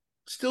communism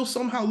still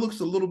somehow looks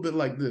a little bit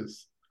like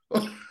this.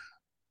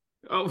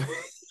 Oh.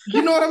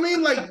 You know what I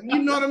mean? Like, you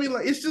know what I mean?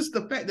 Like, it's just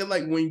the fact that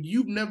like when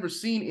you've never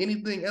seen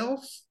anything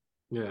else,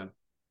 yeah,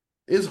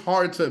 it's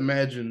hard to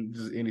imagine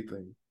just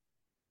anything.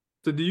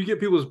 So do you get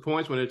people's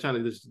points when they're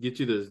trying to just get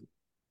you to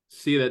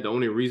see that the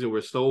only reason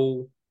we're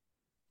so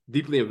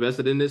deeply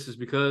invested in this is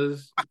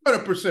because I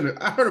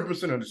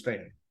 100%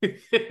 understand.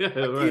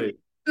 Yeah, right.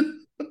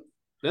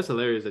 That's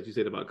hilarious that you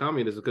said about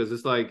communism because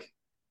it's like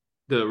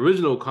the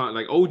original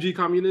like OG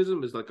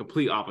communism is like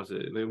complete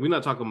opposite. I mean, we're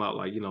not talking about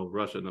like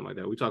Russia and nothing like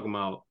that. We're talking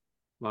about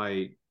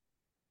like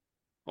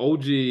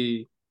OG,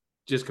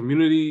 just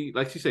community,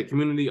 like she said,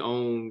 community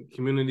owned,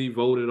 community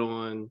voted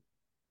on,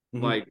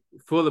 like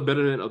for the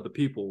betterment of the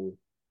people,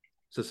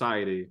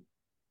 society,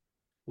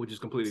 which is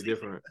completely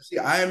different. See,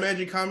 I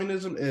imagine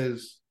communism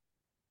is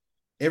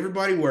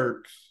everybody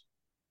works,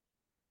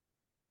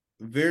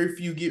 very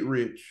few get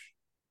rich,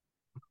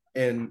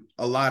 and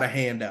a lot of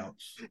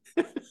handouts.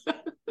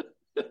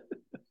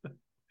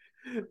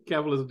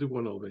 Capitalism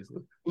 2.0,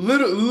 basically.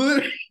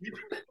 Literally.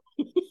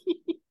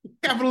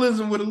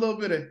 Capitalism with a little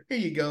bit of here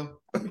you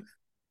go. A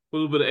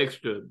little bit of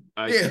extra.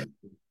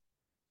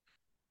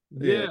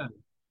 Yeah.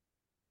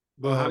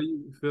 But how do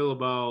you feel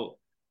about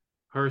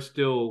her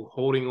still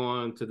holding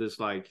on to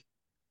this like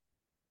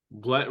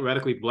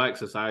radically black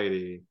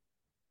society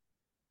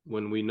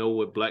when we know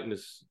what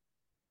blackness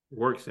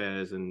works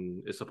as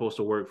and is supposed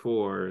to work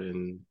for?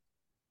 And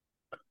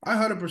I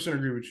 100%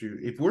 agree with you.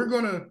 If we're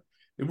gonna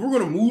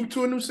move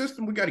to a new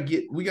system, we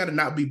gotta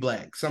not be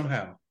black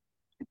somehow.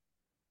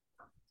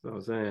 That's what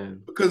I'm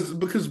saying.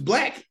 Because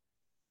black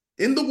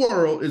in the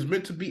world is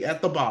meant to be at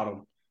the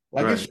bottom.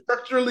 Like It's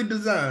structurally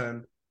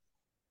designed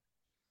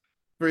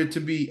for it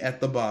to be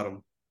at the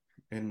bottom.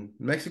 And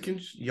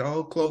Mexicans,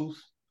 y'all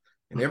close.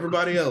 and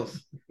everybody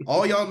else,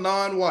 all y'all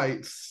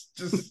non-whites,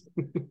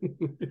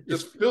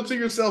 just filter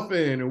yourself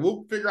in, and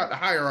we'll figure out the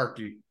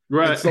hierarchy.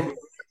 Right.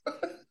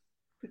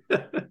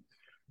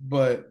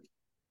 But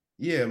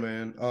yeah,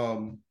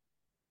 man.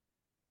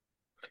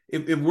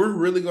 If we're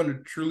really going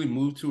to truly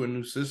move to a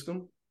new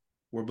system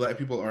where black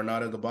people are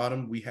not at the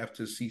bottom, we have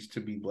to cease to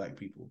be black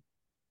people.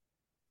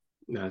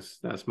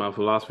 That's my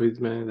philosophy,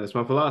 man. That's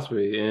my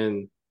philosophy.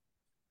 And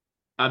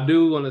I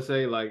do want to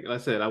say, like I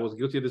said, I was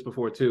guilty of this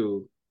before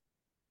too.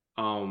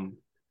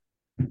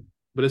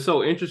 But it's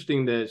so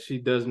interesting that she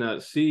does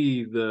not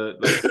see the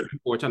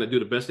people are trying to do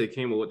the best they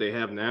can with what they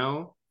have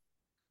now.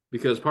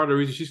 Because part of the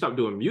reason she stopped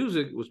doing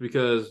music was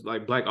because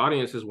like black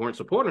audiences weren't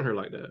supporting her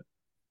like that.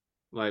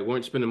 Like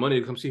weren't spending money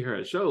to come see her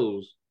at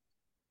shows.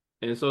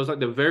 And so it's like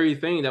the very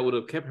thing that would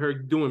have kept her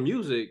doing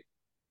music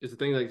is the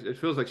thing that it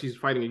feels like she's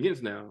fighting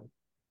against now.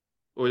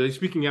 Or they're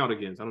speaking out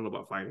against. I don't know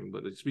about fighting,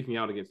 but they're speaking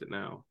out against it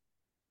now.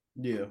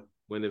 Yeah.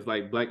 When if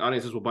like black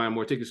audiences were buying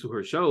more tickets to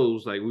her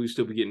shows, like we would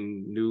still be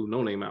getting new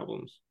no-name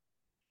albums.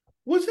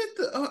 Was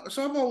it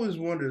so I've always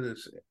wondered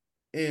this,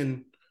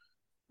 and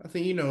I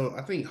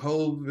think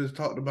Hove has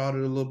talked about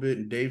it a little bit,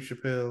 and Dave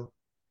Chappelle,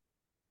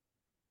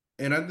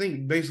 and I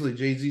think basically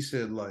Jay-Z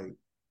said like,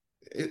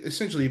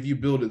 essentially, if you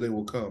build it, they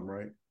will come,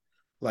 right?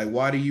 Like,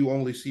 why do you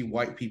only see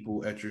white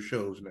people at your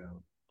shows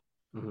now?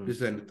 Mm-hmm. This,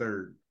 that, and the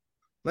third.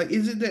 Like,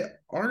 is it that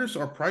artists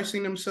are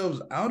pricing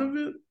themselves out of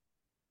it,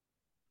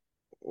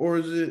 or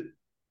is it,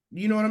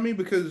 you know what I mean?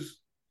 Because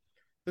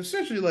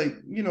essentially, like,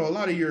 a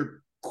lot of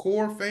your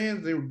core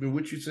fans, they've been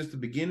with you since the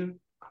beginning.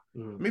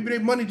 Mm-hmm. Maybe their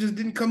money just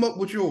didn't come up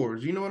with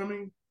yours. You know what I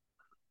mean?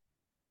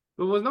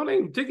 But was no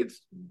name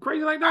tickets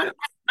crazy like that?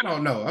 I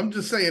don't know. I'm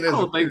just saying. I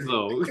don't think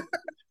so.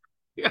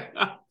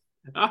 Yeah,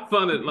 I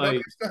found it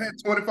like still had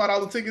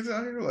 $25 tickets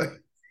out here.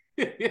 Like,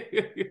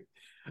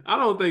 I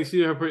don't think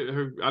she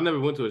her. I never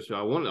went to a show.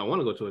 I want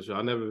to go to a show.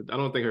 I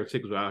don't think her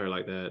tickets were out here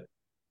like that.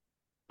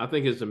 I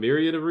think it's a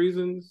myriad of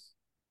reasons.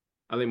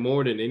 I think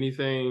more than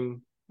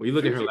anything, when you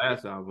look at her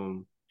last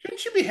album. Shouldn't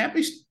she be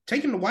happy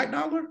taking the white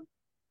dollar?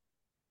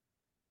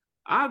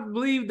 I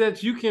believe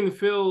that you can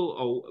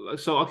feel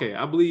okay.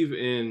 I believe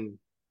in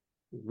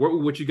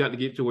what you got to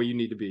get to where you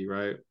need to be,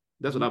 right?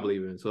 That's what I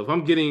believe in. So if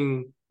I'm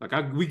getting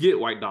we get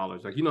white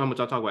dollars, like, you know how much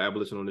I talk about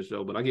abolition on this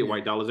show, but I get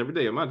white dollars every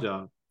day at my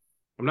job.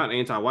 I'm not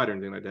anti-white or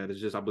anything like that.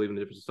 It's just I believe in a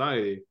different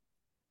society.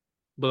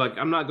 But like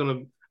I'm not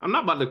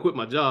about to quit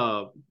my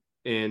job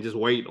and just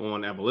wait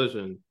on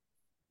abolition,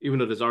 even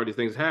though there's already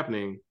things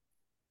happening.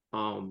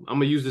 I'm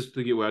gonna use this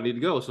to get where I need to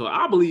go. So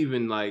I believe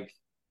in like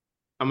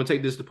I'm gonna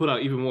take this to put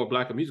out even more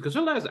black music, because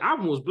her last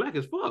album was black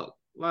as fuck.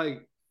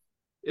 Like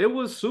it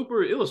was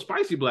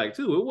spicy black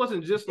too. It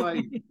wasn't just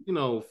like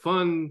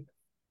fun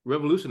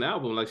revolution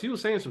album. Like she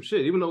was saying some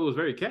shit, even though it was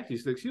very catchy.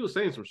 She was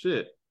saying some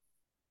shit.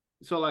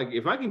 So like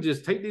if I can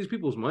just take these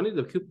people's money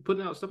to keep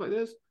putting out stuff like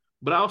this,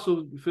 but I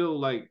also feel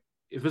like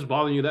if it's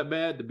bothering you that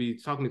bad to be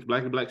talking to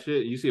black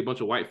shit, and you see a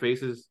bunch of white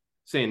faces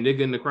saying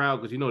nigga in the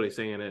crowd because they're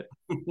saying it,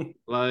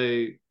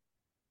 like.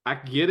 I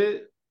get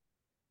it.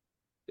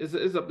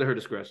 It's up to her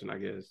discretion, I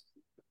guess.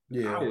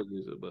 Yeah, I would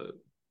use it, but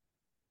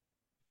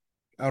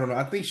I don't know.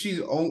 I think she's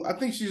a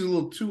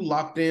little too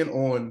locked in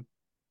on.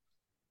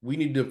 We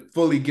need to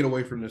fully get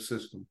away from the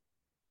system.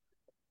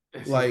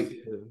 Like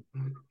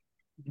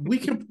we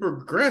can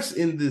progress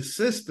in this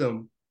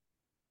system,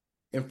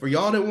 and for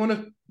y'all that want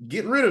to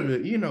get rid of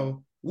it,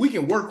 we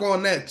can work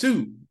on that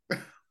too.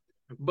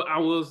 But I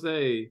will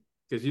say,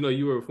 because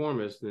you were a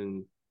reformist,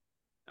 and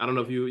I don't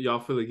know if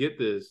y'all fully get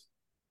this.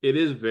 It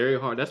is very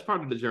hard. That's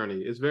part of the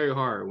journey. It's very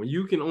hard. When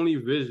you can only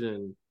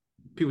vision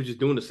people just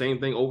doing the same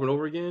thing over and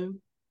over again,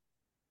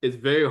 it's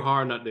very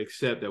hard not to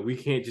accept that we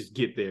can't just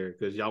get there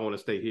because y'all want to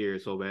stay here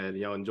so bad and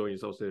y'all enjoy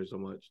yourselves there so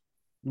much.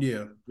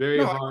 Yeah.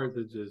 Very hard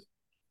to just...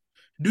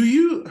 Do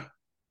you...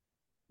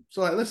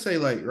 So, like, let's say,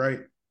 like,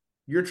 right,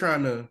 you're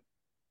trying to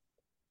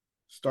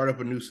start up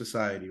a new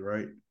society,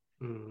 right?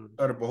 Mm-hmm.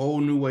 Start up a whole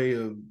new way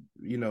of,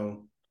 I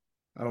don't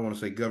want to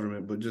say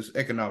government, but just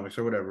economics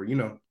or whatever,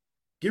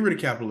 get rid of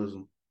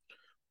capitalism.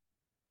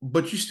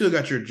 But you still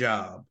got your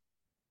job.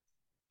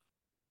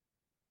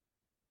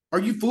 Are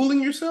you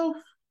fooling yourself?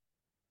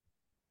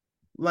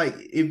 Like,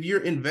 if you're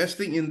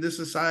investing in this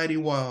society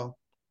while,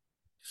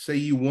 say,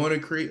 you want to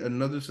create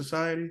another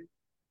society,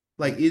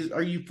 like,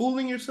 are you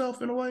fooling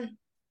yourself in a way?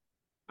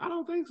 I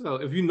don't think so.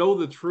 If you know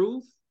the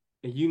truth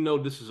and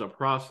this is a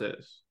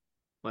process,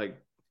 like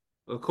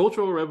a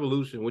cultural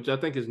revolution, which I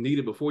think is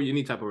needed before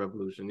any type of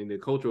revolution, you need a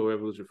cultural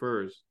revolution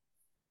first.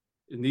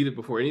 Is needed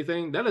before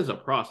anything. That is a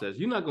process.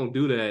 You're not going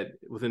to do that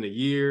within a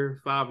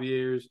year, 5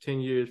 years, 10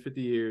 years,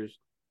 50 years.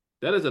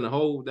 That's a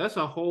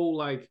whole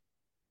like,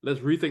 let's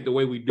rethink the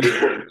way we do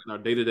it in our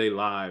day-to-day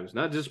lives,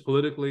 not just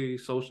politically,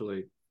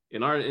 socially,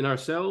 in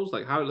ourselves.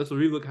 Like let's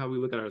relook how we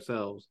look at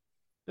ourselves.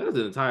 That is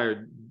an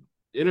entire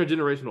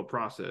intergenerational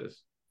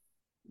process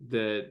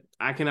that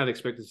I cannot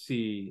expect to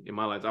see in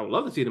my lifetime. I would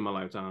love to see it in my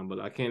lifetime,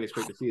 but I can't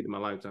expect to see it in my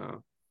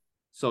lifetime.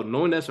 So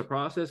knowing that's a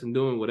process and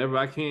doing whatever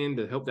I can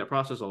to help that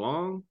process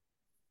along,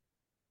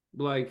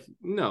 like,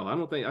 no,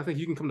 I think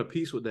you can come to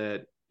peace with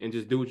that and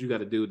just do what you got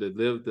to do to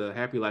live the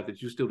happy life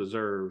that you still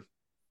deserve.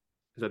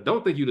 Because I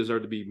don't think you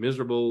deserve to be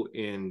miserable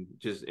and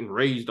just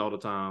enraged all the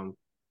time.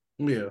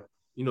 Yeah.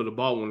 You know, the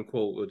Baldwin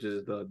quote, which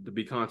is the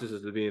be conscious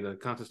is to be in a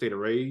constant state of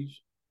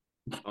rage.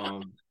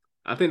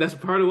 I think that's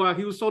part of why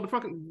he was so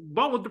fucking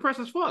Baldwin was depressed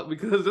as fuck,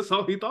 because that's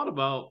all he thought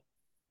about.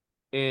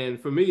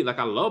 And for me, like,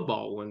 I love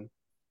Baldwin,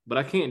 but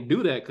I can't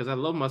do that because I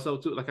love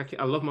myself too. Like,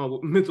 I love my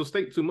mental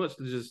state too much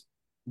to just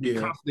be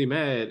constantly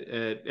mad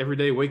at every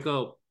day, wake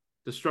up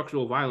to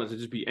structural violence and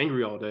just be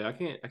angry all day. I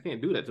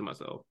can't do that to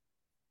myself.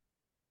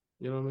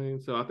 You know what I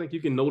mean? So I think you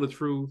can know the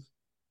truth,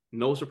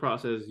 know it's a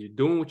process. You're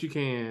doing what you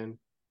can.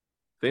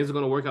 Things are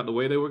going to work out the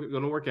way they were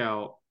going to work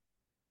out.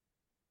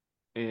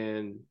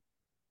 And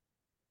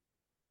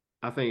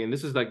I think, and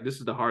this is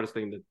the hardest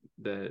thing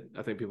that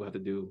I think people have to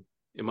do,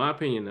 in my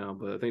opinion now,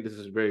 but I think this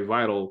is very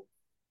vital.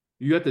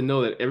 You have to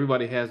know that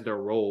everybody has their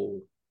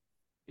role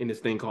in this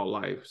thing called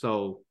life.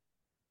 So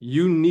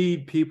you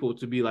need people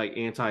to be like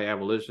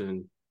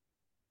anti-abolition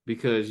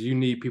because you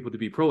need people to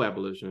be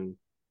pro-abolition.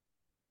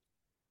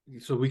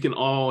 So we can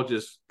all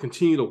just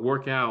continue to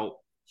work out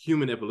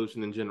human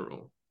evolution in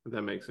general, if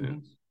that makes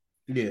sense.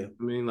 Yeah.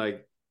 I mean,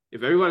 like,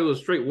 if everybody was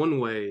straight one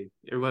way,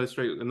 everybody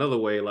straight another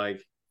way,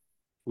 like,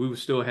 we would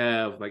still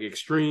have like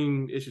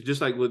extreme issues,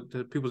 just like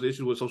with people's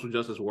issues with social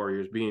justice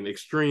warriors being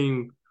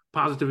extreme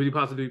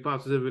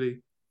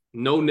positivity,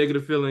 no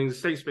negative feelings,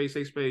 safe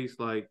space.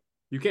 Like,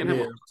 you can't have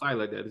a society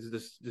like that. It's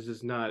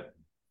just not,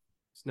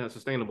 it's not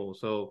sustainable.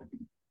 So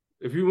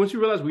once you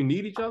realize we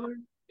need each other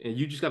and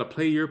you just got to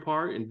play your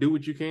part and do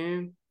what you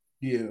can,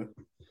 I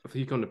think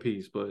you come to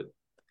peace. But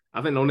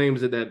I think No Name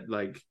is at that,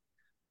 like,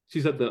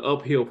 she's at the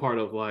uphill part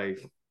of like,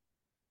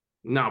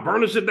 nah,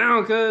 burn this shit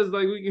down, cuz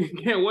like we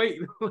can't wait.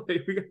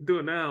 Like, we got to do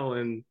it now.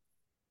 And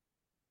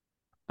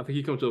I think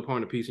you come to a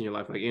point of peace in your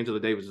life. Like, Angela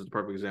Davis is the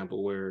perfect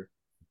example, where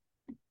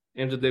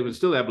Angela Davis is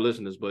still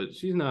abolitionist, but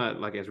she's not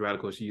like as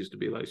radical as she used to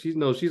be. Like, she's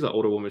an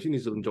older woman. She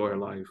needs to enjoy her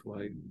life.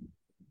 Like,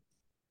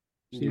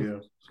 she's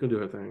gonna do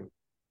her thing.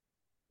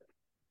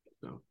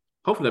 So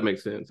hopefully that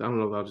makes sense. I don't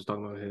know if I was just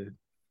talking about my head.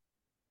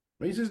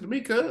 Makes sense to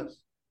me,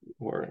 cuz.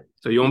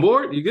 So you on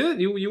board? You good?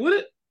 You with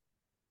it?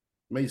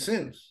 Made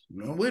sense.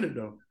 I'm with it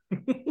though.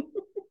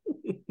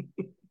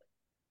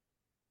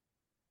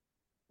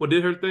 Well,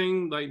 did her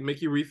thing like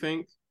make you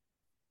rethink?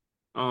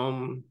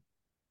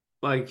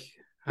 Like,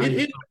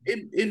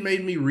 it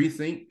made me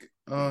rethink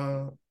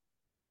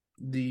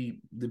the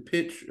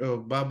pitch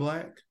of Bob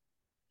Black.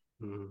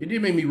 It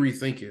did make me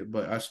rethink it,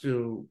 but I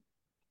still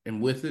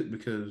am with it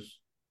because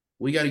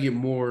we got to get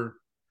more.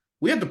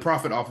 We have to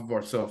profit off of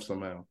ourselves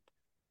somehow.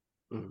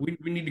 We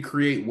need to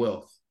create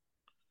wealth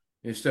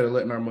instead of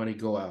letting our money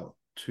go out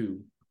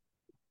to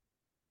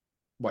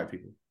white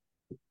people.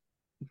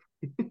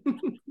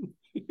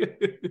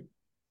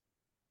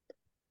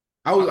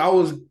 I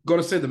was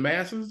gonna say the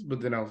masses,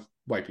 but then I was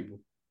white people.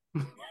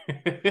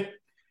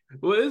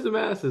 Well, it's the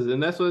masses,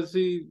 and that's what's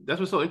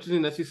so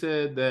interesting that she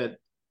said that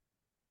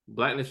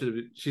blackness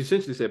she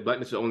essentially said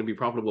blackness should only be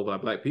profitable by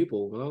black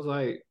people. But I was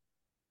like,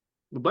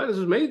 blackness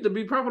was made to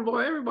be profitable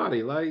by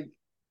everybody. Like,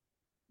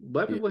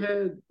 black people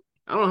had,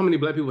 I don't know how many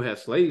black people had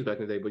slaves back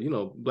in the day, but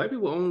black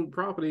people owned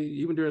property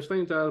even during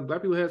slave time.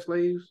 Black people had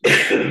slaves.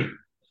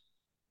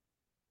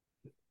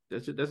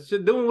 That's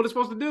shit doing what it's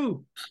supposed to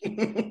do.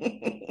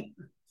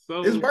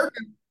 So it's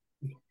working.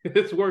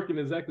 It's working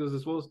exactly as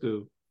it's supposed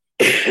to.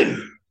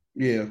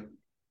 Yeah.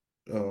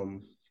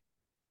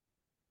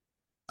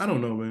 I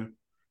don't know, man.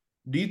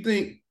 Do you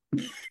think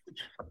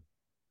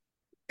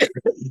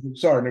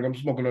sorry, nigga, I'm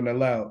smoking on that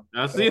loud.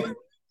 I see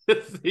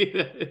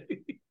that.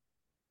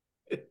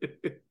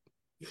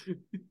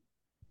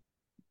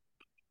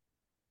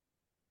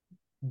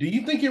 Do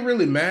you think it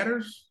really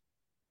matters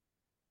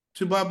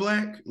to Bob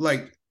Black?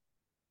 Like,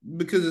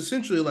 because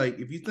essentially, like,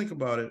 if you think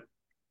about it,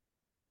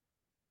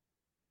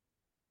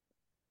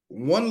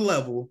 one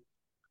level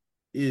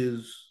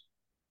is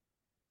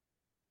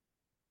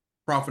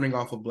profiting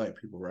off of black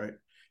people, right?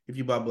 If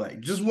you buy black,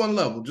 just one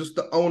level, just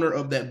the owner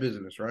of that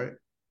business, right?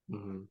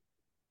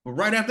 But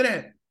right after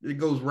that, it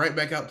goes right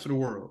back out to the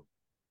world.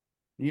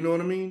 You know what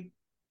I mean?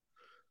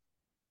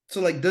 So,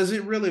 like, does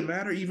it really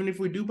matter even if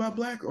we do buy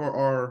black,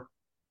 or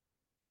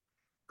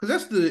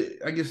because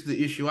that's I guess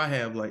the issue I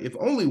have. Like, if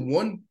only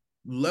one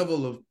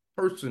level of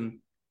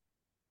person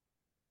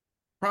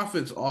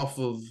profits off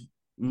of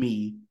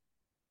me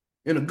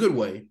in a good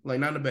way, like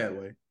not in a bad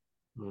way,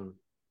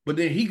 but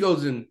then he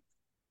goes in,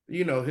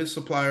 his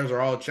suppliers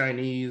are all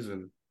Chinese,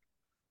 and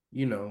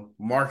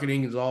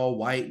marketing is all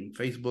white and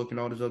Facebook and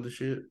all this other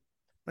shit.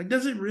 Like,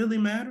 does it really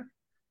matter,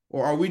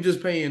 or are we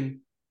just paying?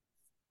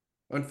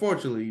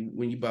 Unfortunately,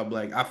 when you buy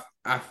black,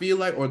 I feel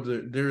like, or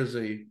there's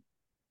a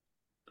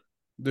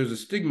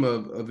stigma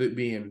of it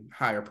being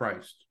higher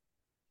priced.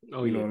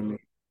 Oh, you know what I mean?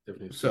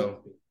 Definitely.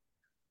 So,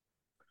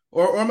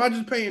 or am I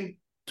just paying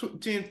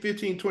 10,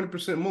 15,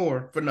 20%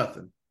 more for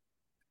nothing?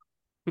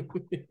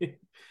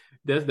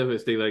 That's definitely a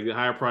stigma. Like, the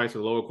higher price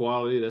and lower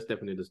quality, that's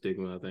definitely the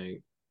stigma, I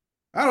think.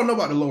 I don't know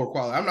about the lower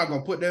quality. I'm not going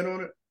to put that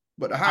on it,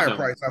 but the higher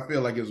price, I feel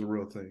like, is a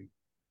real thing.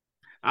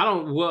 I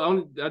don't.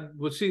 Well, I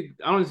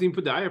don't even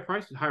put the higher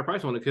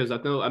price on it because I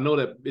know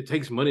that it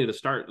takes money to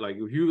start. Like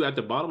if you at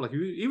the bottom, like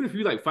even if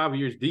you like 5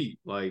 years deep,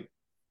 like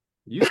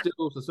you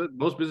still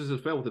most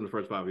businesses fail within the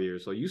first 5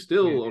 years, so you Yeah.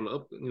 still on the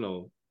up,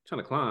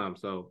 trying to climb.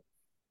 So,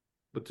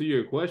 but to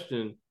your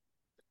question,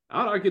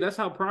 I'd argue that's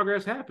how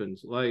progress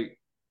happens. Like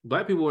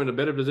black people were in a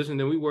better position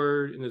than we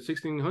were in the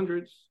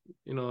 1600s,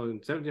 in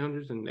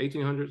 1700s and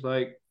 1800s.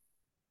 Like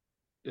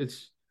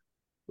it's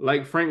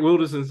like Frank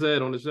Wilderson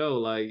said on the show,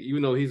 like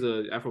even though he's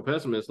a Afro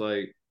pessimist,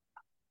 like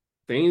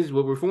things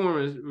with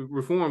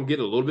reform get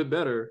a little bit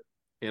better,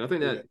 and I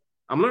think Yeah. that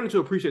I'm learning to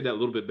appreciate that a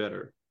little bit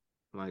better.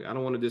 Like I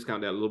don't want to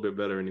discount that a little bit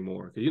better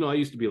anymore because I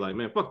used to be like,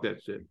 man, fuck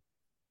that shit.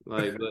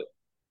 Like, but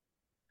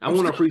I I'm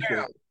want to still appreciate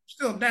down. it.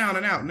 Still down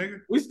and out, nigga.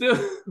 We still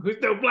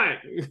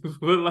black,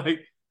 but like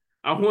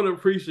I want to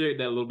appreciate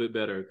that a little bit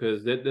better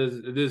because it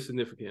is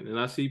significant, and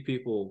I see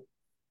people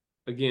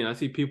again. I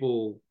see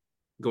people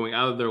going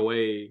out of their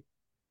way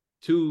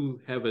to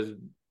have as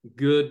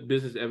good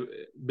business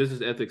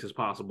ethics as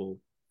possible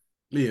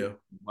Yeah.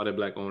 by their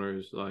black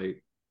owners.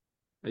 Like,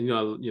 and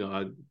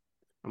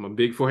I'm a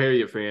big For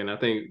Harriet fan. I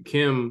think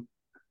Kim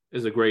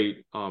is a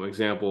great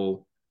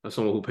example of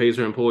someone who pays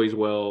her employees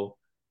well.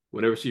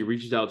 Whenever she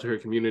reaches out to her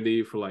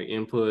community for like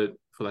input,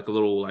 for like a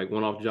little like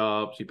one-off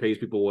job, she pays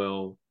people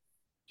well.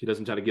 She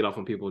doesn't try to get off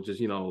on people.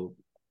 Just I'm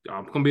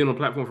gonna be on a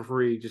platform for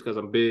free just because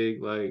I'm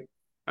big. Like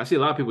I see a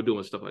lot of people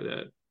doing stuff like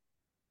that.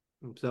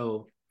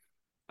 So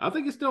I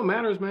think it still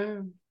matters,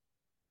 man.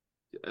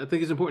 I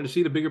think it's important to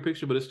see the bigger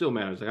picture, but it still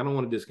matters. Like I don't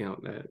want to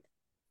discount that.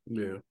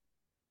 Yeah.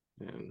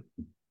 And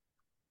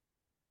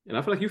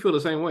I feel like you feel the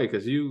same way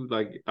because you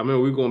like. I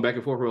remember we were going back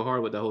and forth real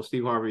hard with the whole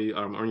Steve Harvey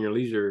Earn Your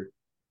Leisure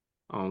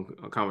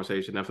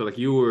conversation. I feel like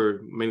you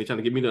were mainly trying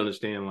to get me to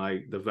understand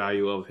like the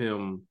value of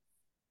him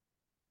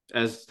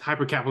as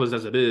hyper capitalist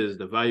as it is,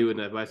 the value in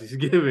the advice he's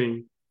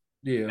giving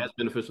Yeah. as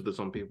beneficial to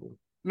some people.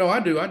 No, I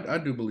do. I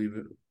do believe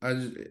it. I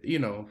just,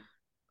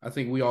 I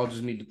think we all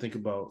just need to think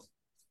about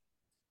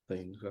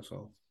things. That's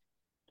all.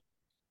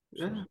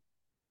 So. Yeah,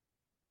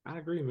 I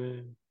agree,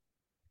 man.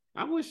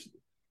 I wish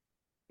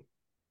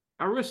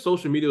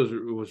social media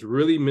was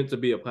really meant to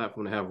be a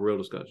platform to have real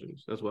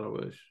discussions. That's what I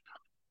wish.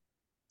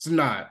 It's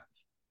not.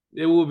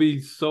 It would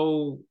be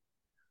so.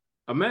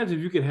 Imagine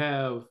if you could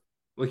have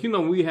like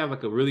we have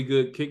like a really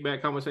good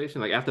kickback conversation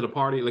like after the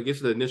party, like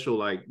it's the initial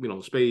like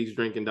spades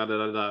drinking da da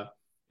da da,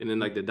 and then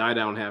like the die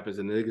down happens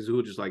and the niggas who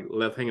are just like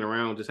left hanging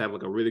around just have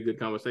like a really good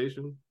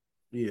conversation.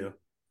 Yeah.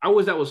 I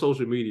wish that was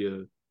social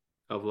media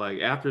of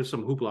like after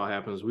some hoopla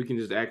happens, we can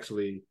just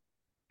actually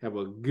have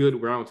a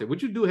good round table.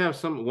 Which you do have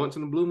some once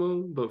in a blue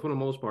moon, but for the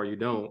most part, you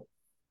don't.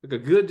 Like a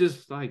good,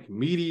 just like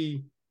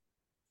meaty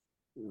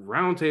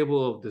round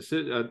table of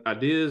the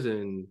ideas,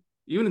 and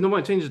even if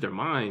nobody changes their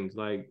minds,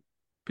 like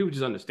people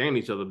just understand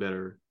each other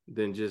better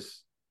than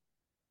just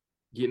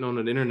getting on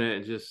the internet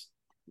and just.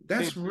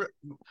 That's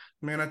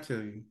man, I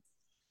tell you,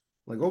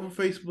 like over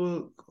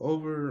Facebook,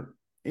 over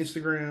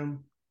Instagram,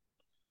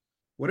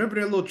 whatever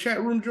that little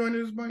chat room joint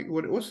is, Mike.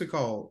 What's it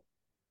called?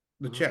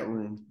 The chat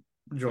room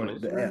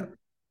joint, the app.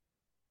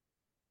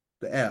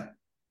 The app.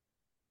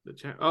 The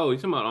chat. Oh, you're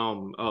talking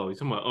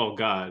about oh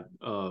God,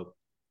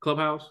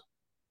 Clubhouse.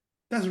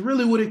 That's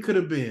really what it could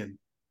have been.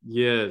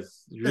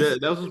 Yes, yeah,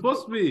 that was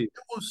supposed to be. It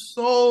was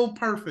so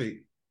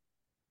perfect.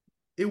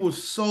 It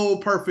was so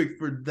perfect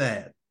for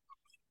that.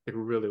 It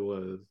really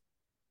was.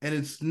 And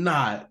it's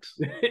not.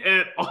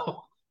 At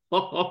all.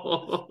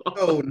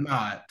 No,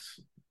 not.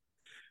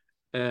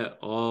 At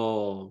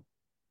all.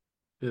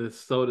 It is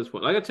so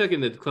disappointing. Like I check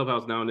in the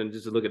Clubhouse now and then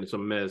just to look at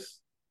some mess,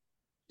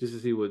 just to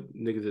see what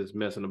niggas is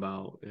messing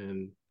about,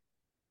 and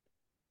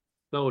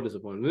so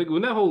disappointing.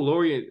 When that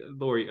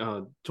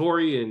whole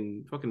Tory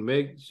and fucking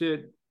Meg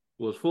shit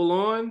was full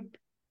on,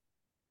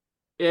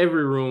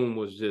 every room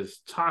was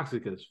just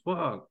toxic as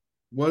fuck.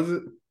 Was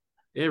it?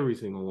 Every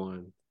single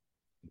one.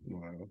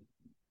 Wow.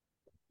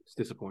 It's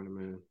disappointing,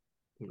 man.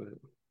 But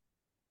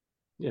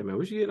yeah, man,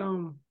 we should get I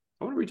want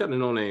to reach out to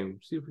No Name,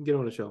 see if we can get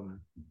on the show, man.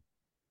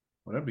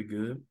 Well, that'd be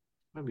good.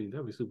 That'd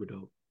be super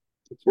dope.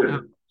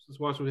 Let's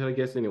watch we had a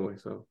guest anyway,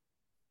 so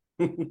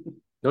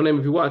No Name,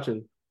 if you're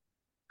watching,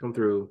 come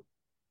through.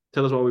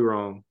 Tell us why we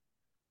wrong.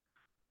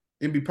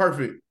 It'd be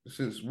perfect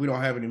since we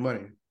don't have any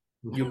money.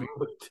 You'll be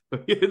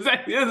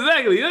exactly.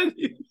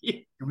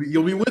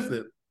 you'll be with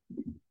it.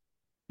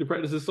 You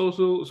practice the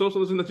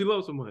socialism that you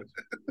love so much.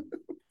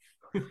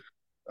 All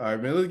right,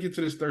 man. Let's get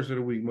to this Thursday of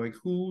the week, Mike.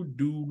 Who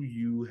do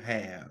you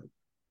have?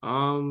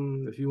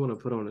 If you want to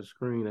put on the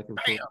screen, I can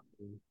put.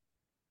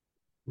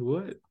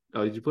 What?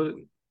 Oh, did you put it?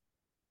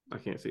 I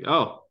can't see.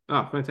 Oh,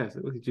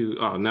 fantastic! Look at you.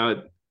 Oh, now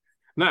it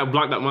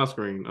blocked out my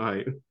screen. All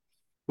right.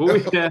 What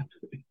we have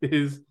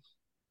is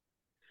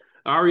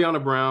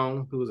Ariana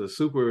Brown, who is a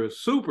super,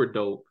 super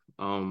dope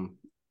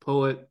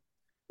poet,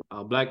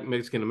 Black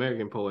Mexican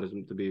American poet,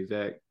 to be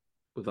exact,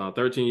 with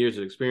 13 years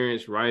of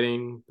experience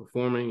writing,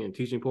 performing, and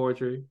teaching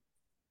poetry.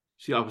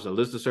 She offers a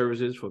list of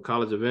services for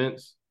college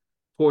events,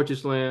 poetry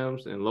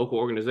slams, and local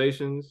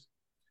organizations.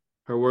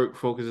 Her work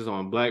focuses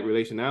on Black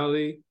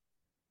relationality,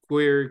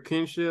 queer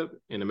kinship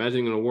and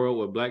imagining a world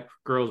where Black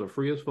girls are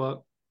free as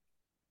fuck.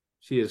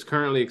 She is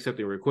currently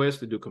accepting requests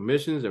to do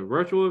commissions and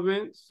virtual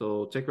events.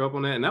 So check her up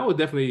on that. And I would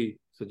definitely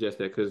suggest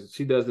that because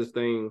she does this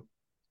thing.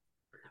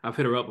 I've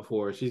hit her up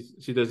before. She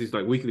does these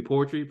like weekly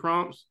poetry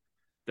prompts.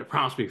 The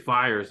prompts be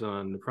fire,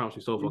 son. The prompts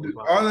be so fucking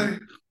fire. Are they?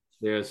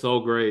 They're so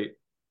great.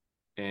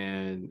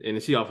 And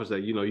she offers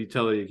that, you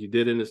tell her if you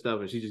did it and stuff,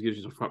 and she just gives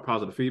you some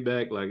positive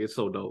feedback. Like, it's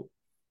so dope.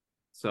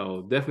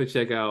 So definitely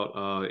check out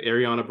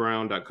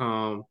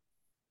arianabrown.com.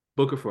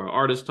 Book her for an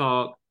artist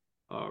talk,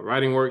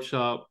 writing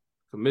workshop,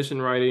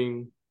 commission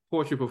writing,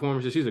 poetry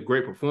performances. She's a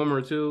great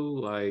performer too.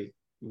 Like,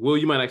 Will,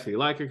 you might actually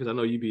like her because I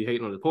know you be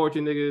hating on the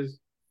poetry niggas.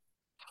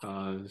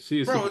 Bro,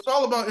 it's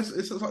all about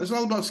it's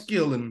all about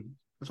skill, and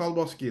it's all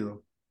about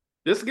skill.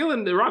 There's skill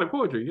in erotic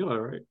poetry, you know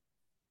that, right?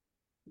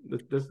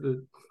 That's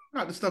the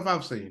Not the stuff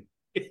I've seen.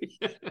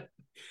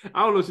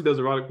 I don't know if she does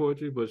erotic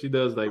poetry, but she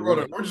does like.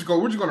 We're just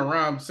gonna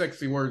rhyme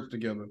sexy words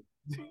together.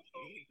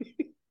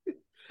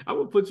 I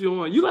would put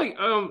you on. You like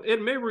Ed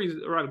Mabry's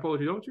erotic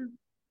poetry, don't you?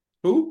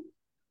 Who?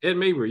 Ed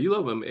Mabry. You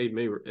love him, Ed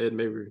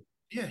Mabry.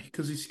 Yeah,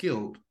 because he's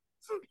skilled.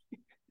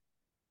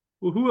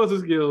 Well, who else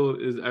is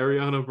skilled is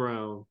Ariana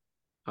Brown.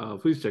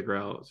 Please check her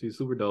out. She's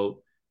super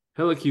dope.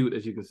 Hella cute,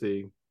 as you can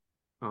see.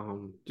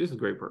 Just a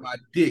great person. My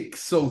dick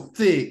so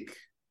thick.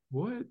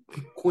 What?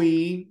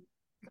 Queen.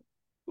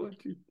 What?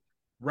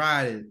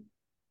 Ride it.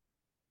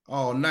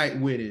 All night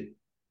with it.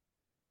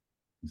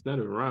 It's not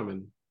even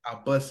rhyming.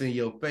 I'll bust in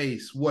your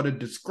face. What a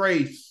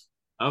disgrace.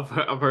 I've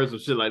heard some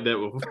shit like that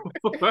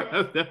before.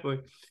 Definitely.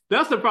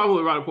 That's the problem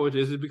with erotic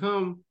poetry. Is it's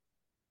become,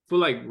 for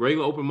like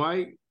regular open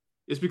mic,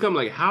 it's become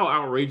like, how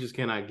outrageous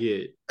can I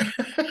get?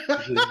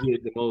 Just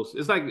get the most.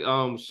 It's like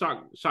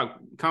shock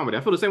comedy.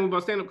 I feel the same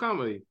about stand-up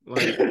comedy.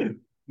 Like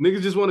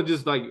niggas just want to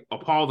just like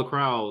appall the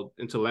crowd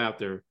into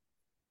laughter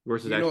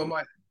versus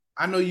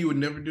I know you would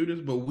never do this,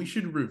 but we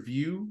should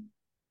review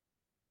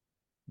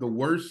the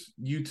worst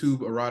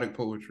YouTube erotic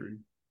poetry.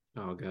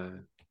 Oh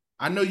God.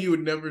 I know you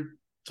would never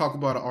talk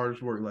about an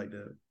artist's work like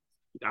that.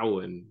 I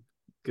wouldn't,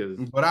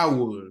 but I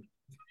would.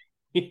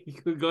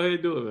 Go ahead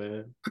and do it,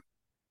 man.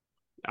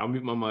 I'll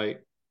mute my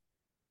mic.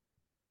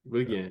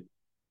 But again,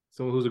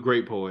 someone who's a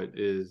great poet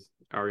is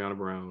Ariana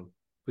Brown.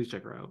 Please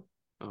check her out.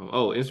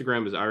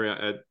 Instagram is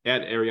Ariana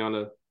at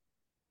Ariana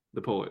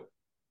the poet.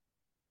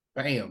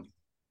 Bam.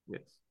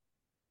 Yes.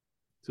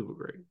 Super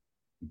great.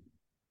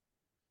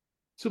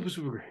 Super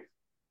great.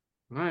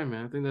 All right,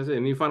 man. I think that's it.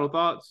 Any final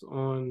thoughts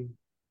on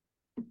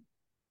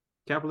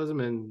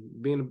capitalism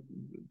and being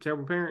a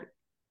terrible parent?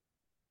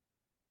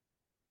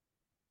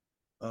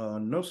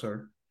 No,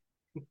 sir.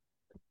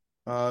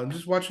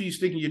 Just watch who you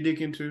sticking your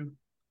dick into,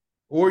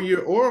 or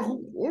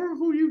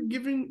who you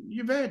giving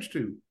your vag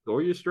to,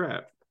 or your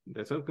strap.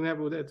 That's something can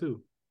happen with that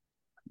too.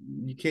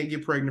 You can't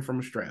get pregnant from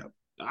a strap.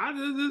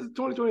 This is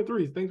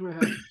 2023. Things might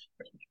happen.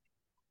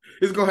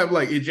 It's gonna have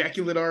like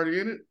ejaculate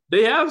already in it.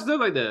 They have stuff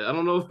like that. I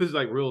don't know if it's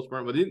like real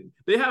sperm, but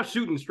they have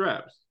shooting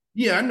straps.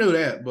 Yeah, I know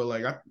that, but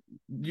like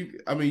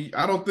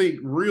I don't think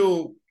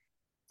real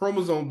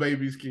chromosome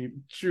babies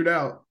can shoot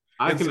out.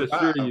 I can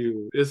assure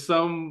you, there's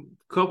some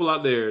couple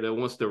out there that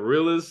wants the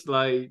realest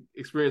like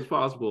experience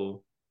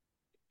possible,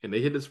 and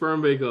they hit the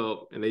sperm bank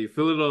up and they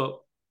fill it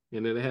up,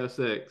 and then they have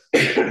sex.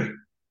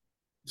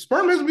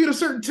 Sperm has to be at a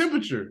certain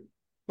temperature.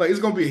 Like, it's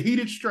gonna be a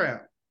heated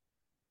strap,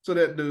 so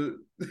that the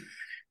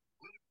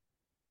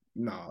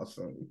nah,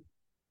 son.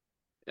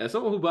 As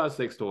someone who buys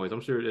sex toys,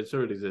 I'm sure it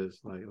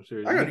exists. Like, I'm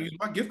sure I gotta use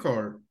my gift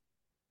card.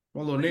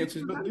 My little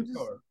Nancy's gift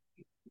card.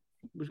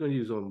 We're gonna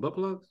use on butt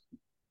plugs.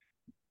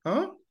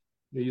 Huh?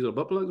 You use on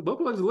butt plugs? Butt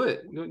plugs are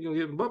lit. You gonna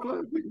give them butt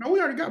plugs? No, we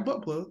already got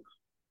butt plugs.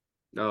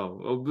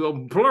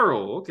 Oh,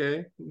 plural.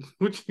 Okay.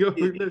 What you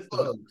gonna do?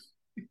 Plugs.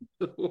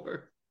 I'm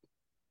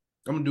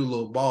gonna do a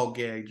little ball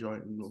gag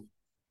joint.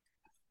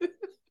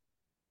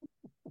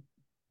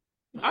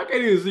 I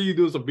can't even see you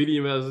doing some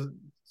BDMS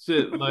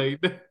shit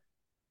like that.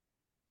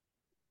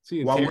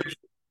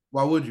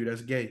 Why would you?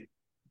 That's gay.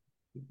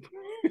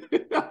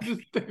 I'm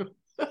just thinking,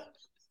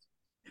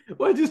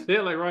 why'd you say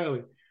it like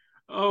Riley?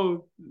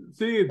 Oh,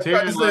 seeing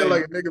Terrence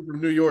like a nigga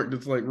from New York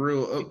that's like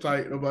real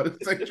uptight about his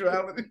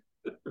sexuality.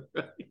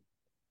 Right.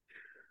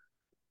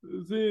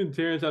 Seeing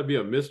Terrence how to be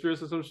a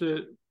mistress or some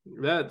shit,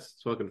 that's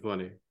fucking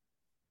funny.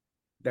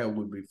 That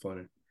would be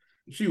funny.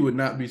 She would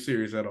not be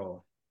serious at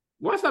all.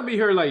 Why not be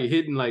her like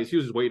hitting, like she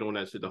was just waiting on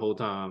that shit the whole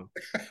time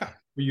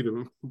for you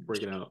to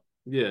break it out?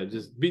 Yeah,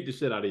 just beat the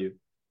shit out of you.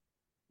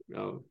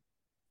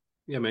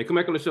 Yeah, man, come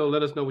back on the show.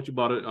 Let us know what you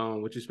bought it,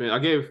 what you spent.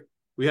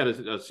 We had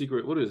a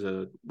secret. What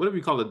do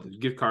we call it? The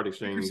gift card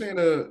exchange. You're saying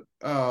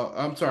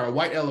a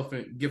white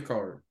elephant gift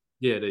card.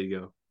 Yeah, there you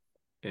go.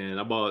 And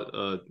I bought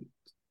a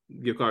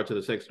gift card to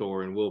the sex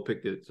store, and Will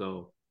picked it.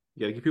 So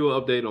you gotta keep people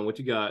an update on what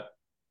you got.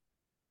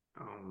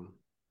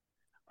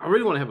 I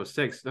really want to have a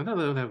sex. I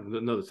don't have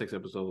another sex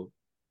episode.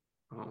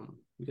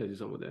 We gotta do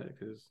something with that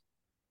because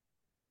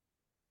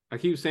I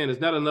keep saying there's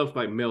not enough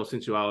like male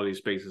sensuality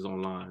spaces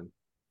online.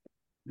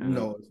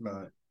 No, it's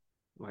not.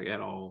 Like at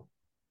all.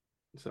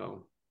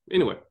 So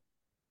anyway,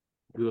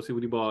 we'll see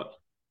what he bought.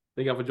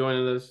 Thank y'all for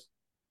joining us.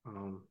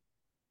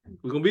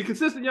 We're gonna be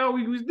consistent, y'all.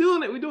 We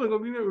doing it. We're doing it.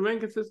 Gonna remain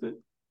consistent.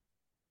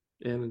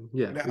 And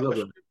yeah, we love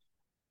that.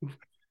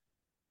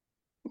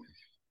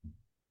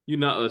 You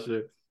not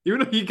Usher. Even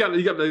though you got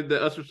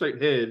the Usher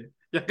shaped head.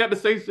 Y'all got the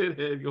same shaped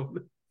head going.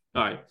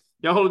 All right.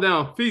 Y'all hold it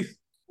down. Peace.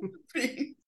 Peace.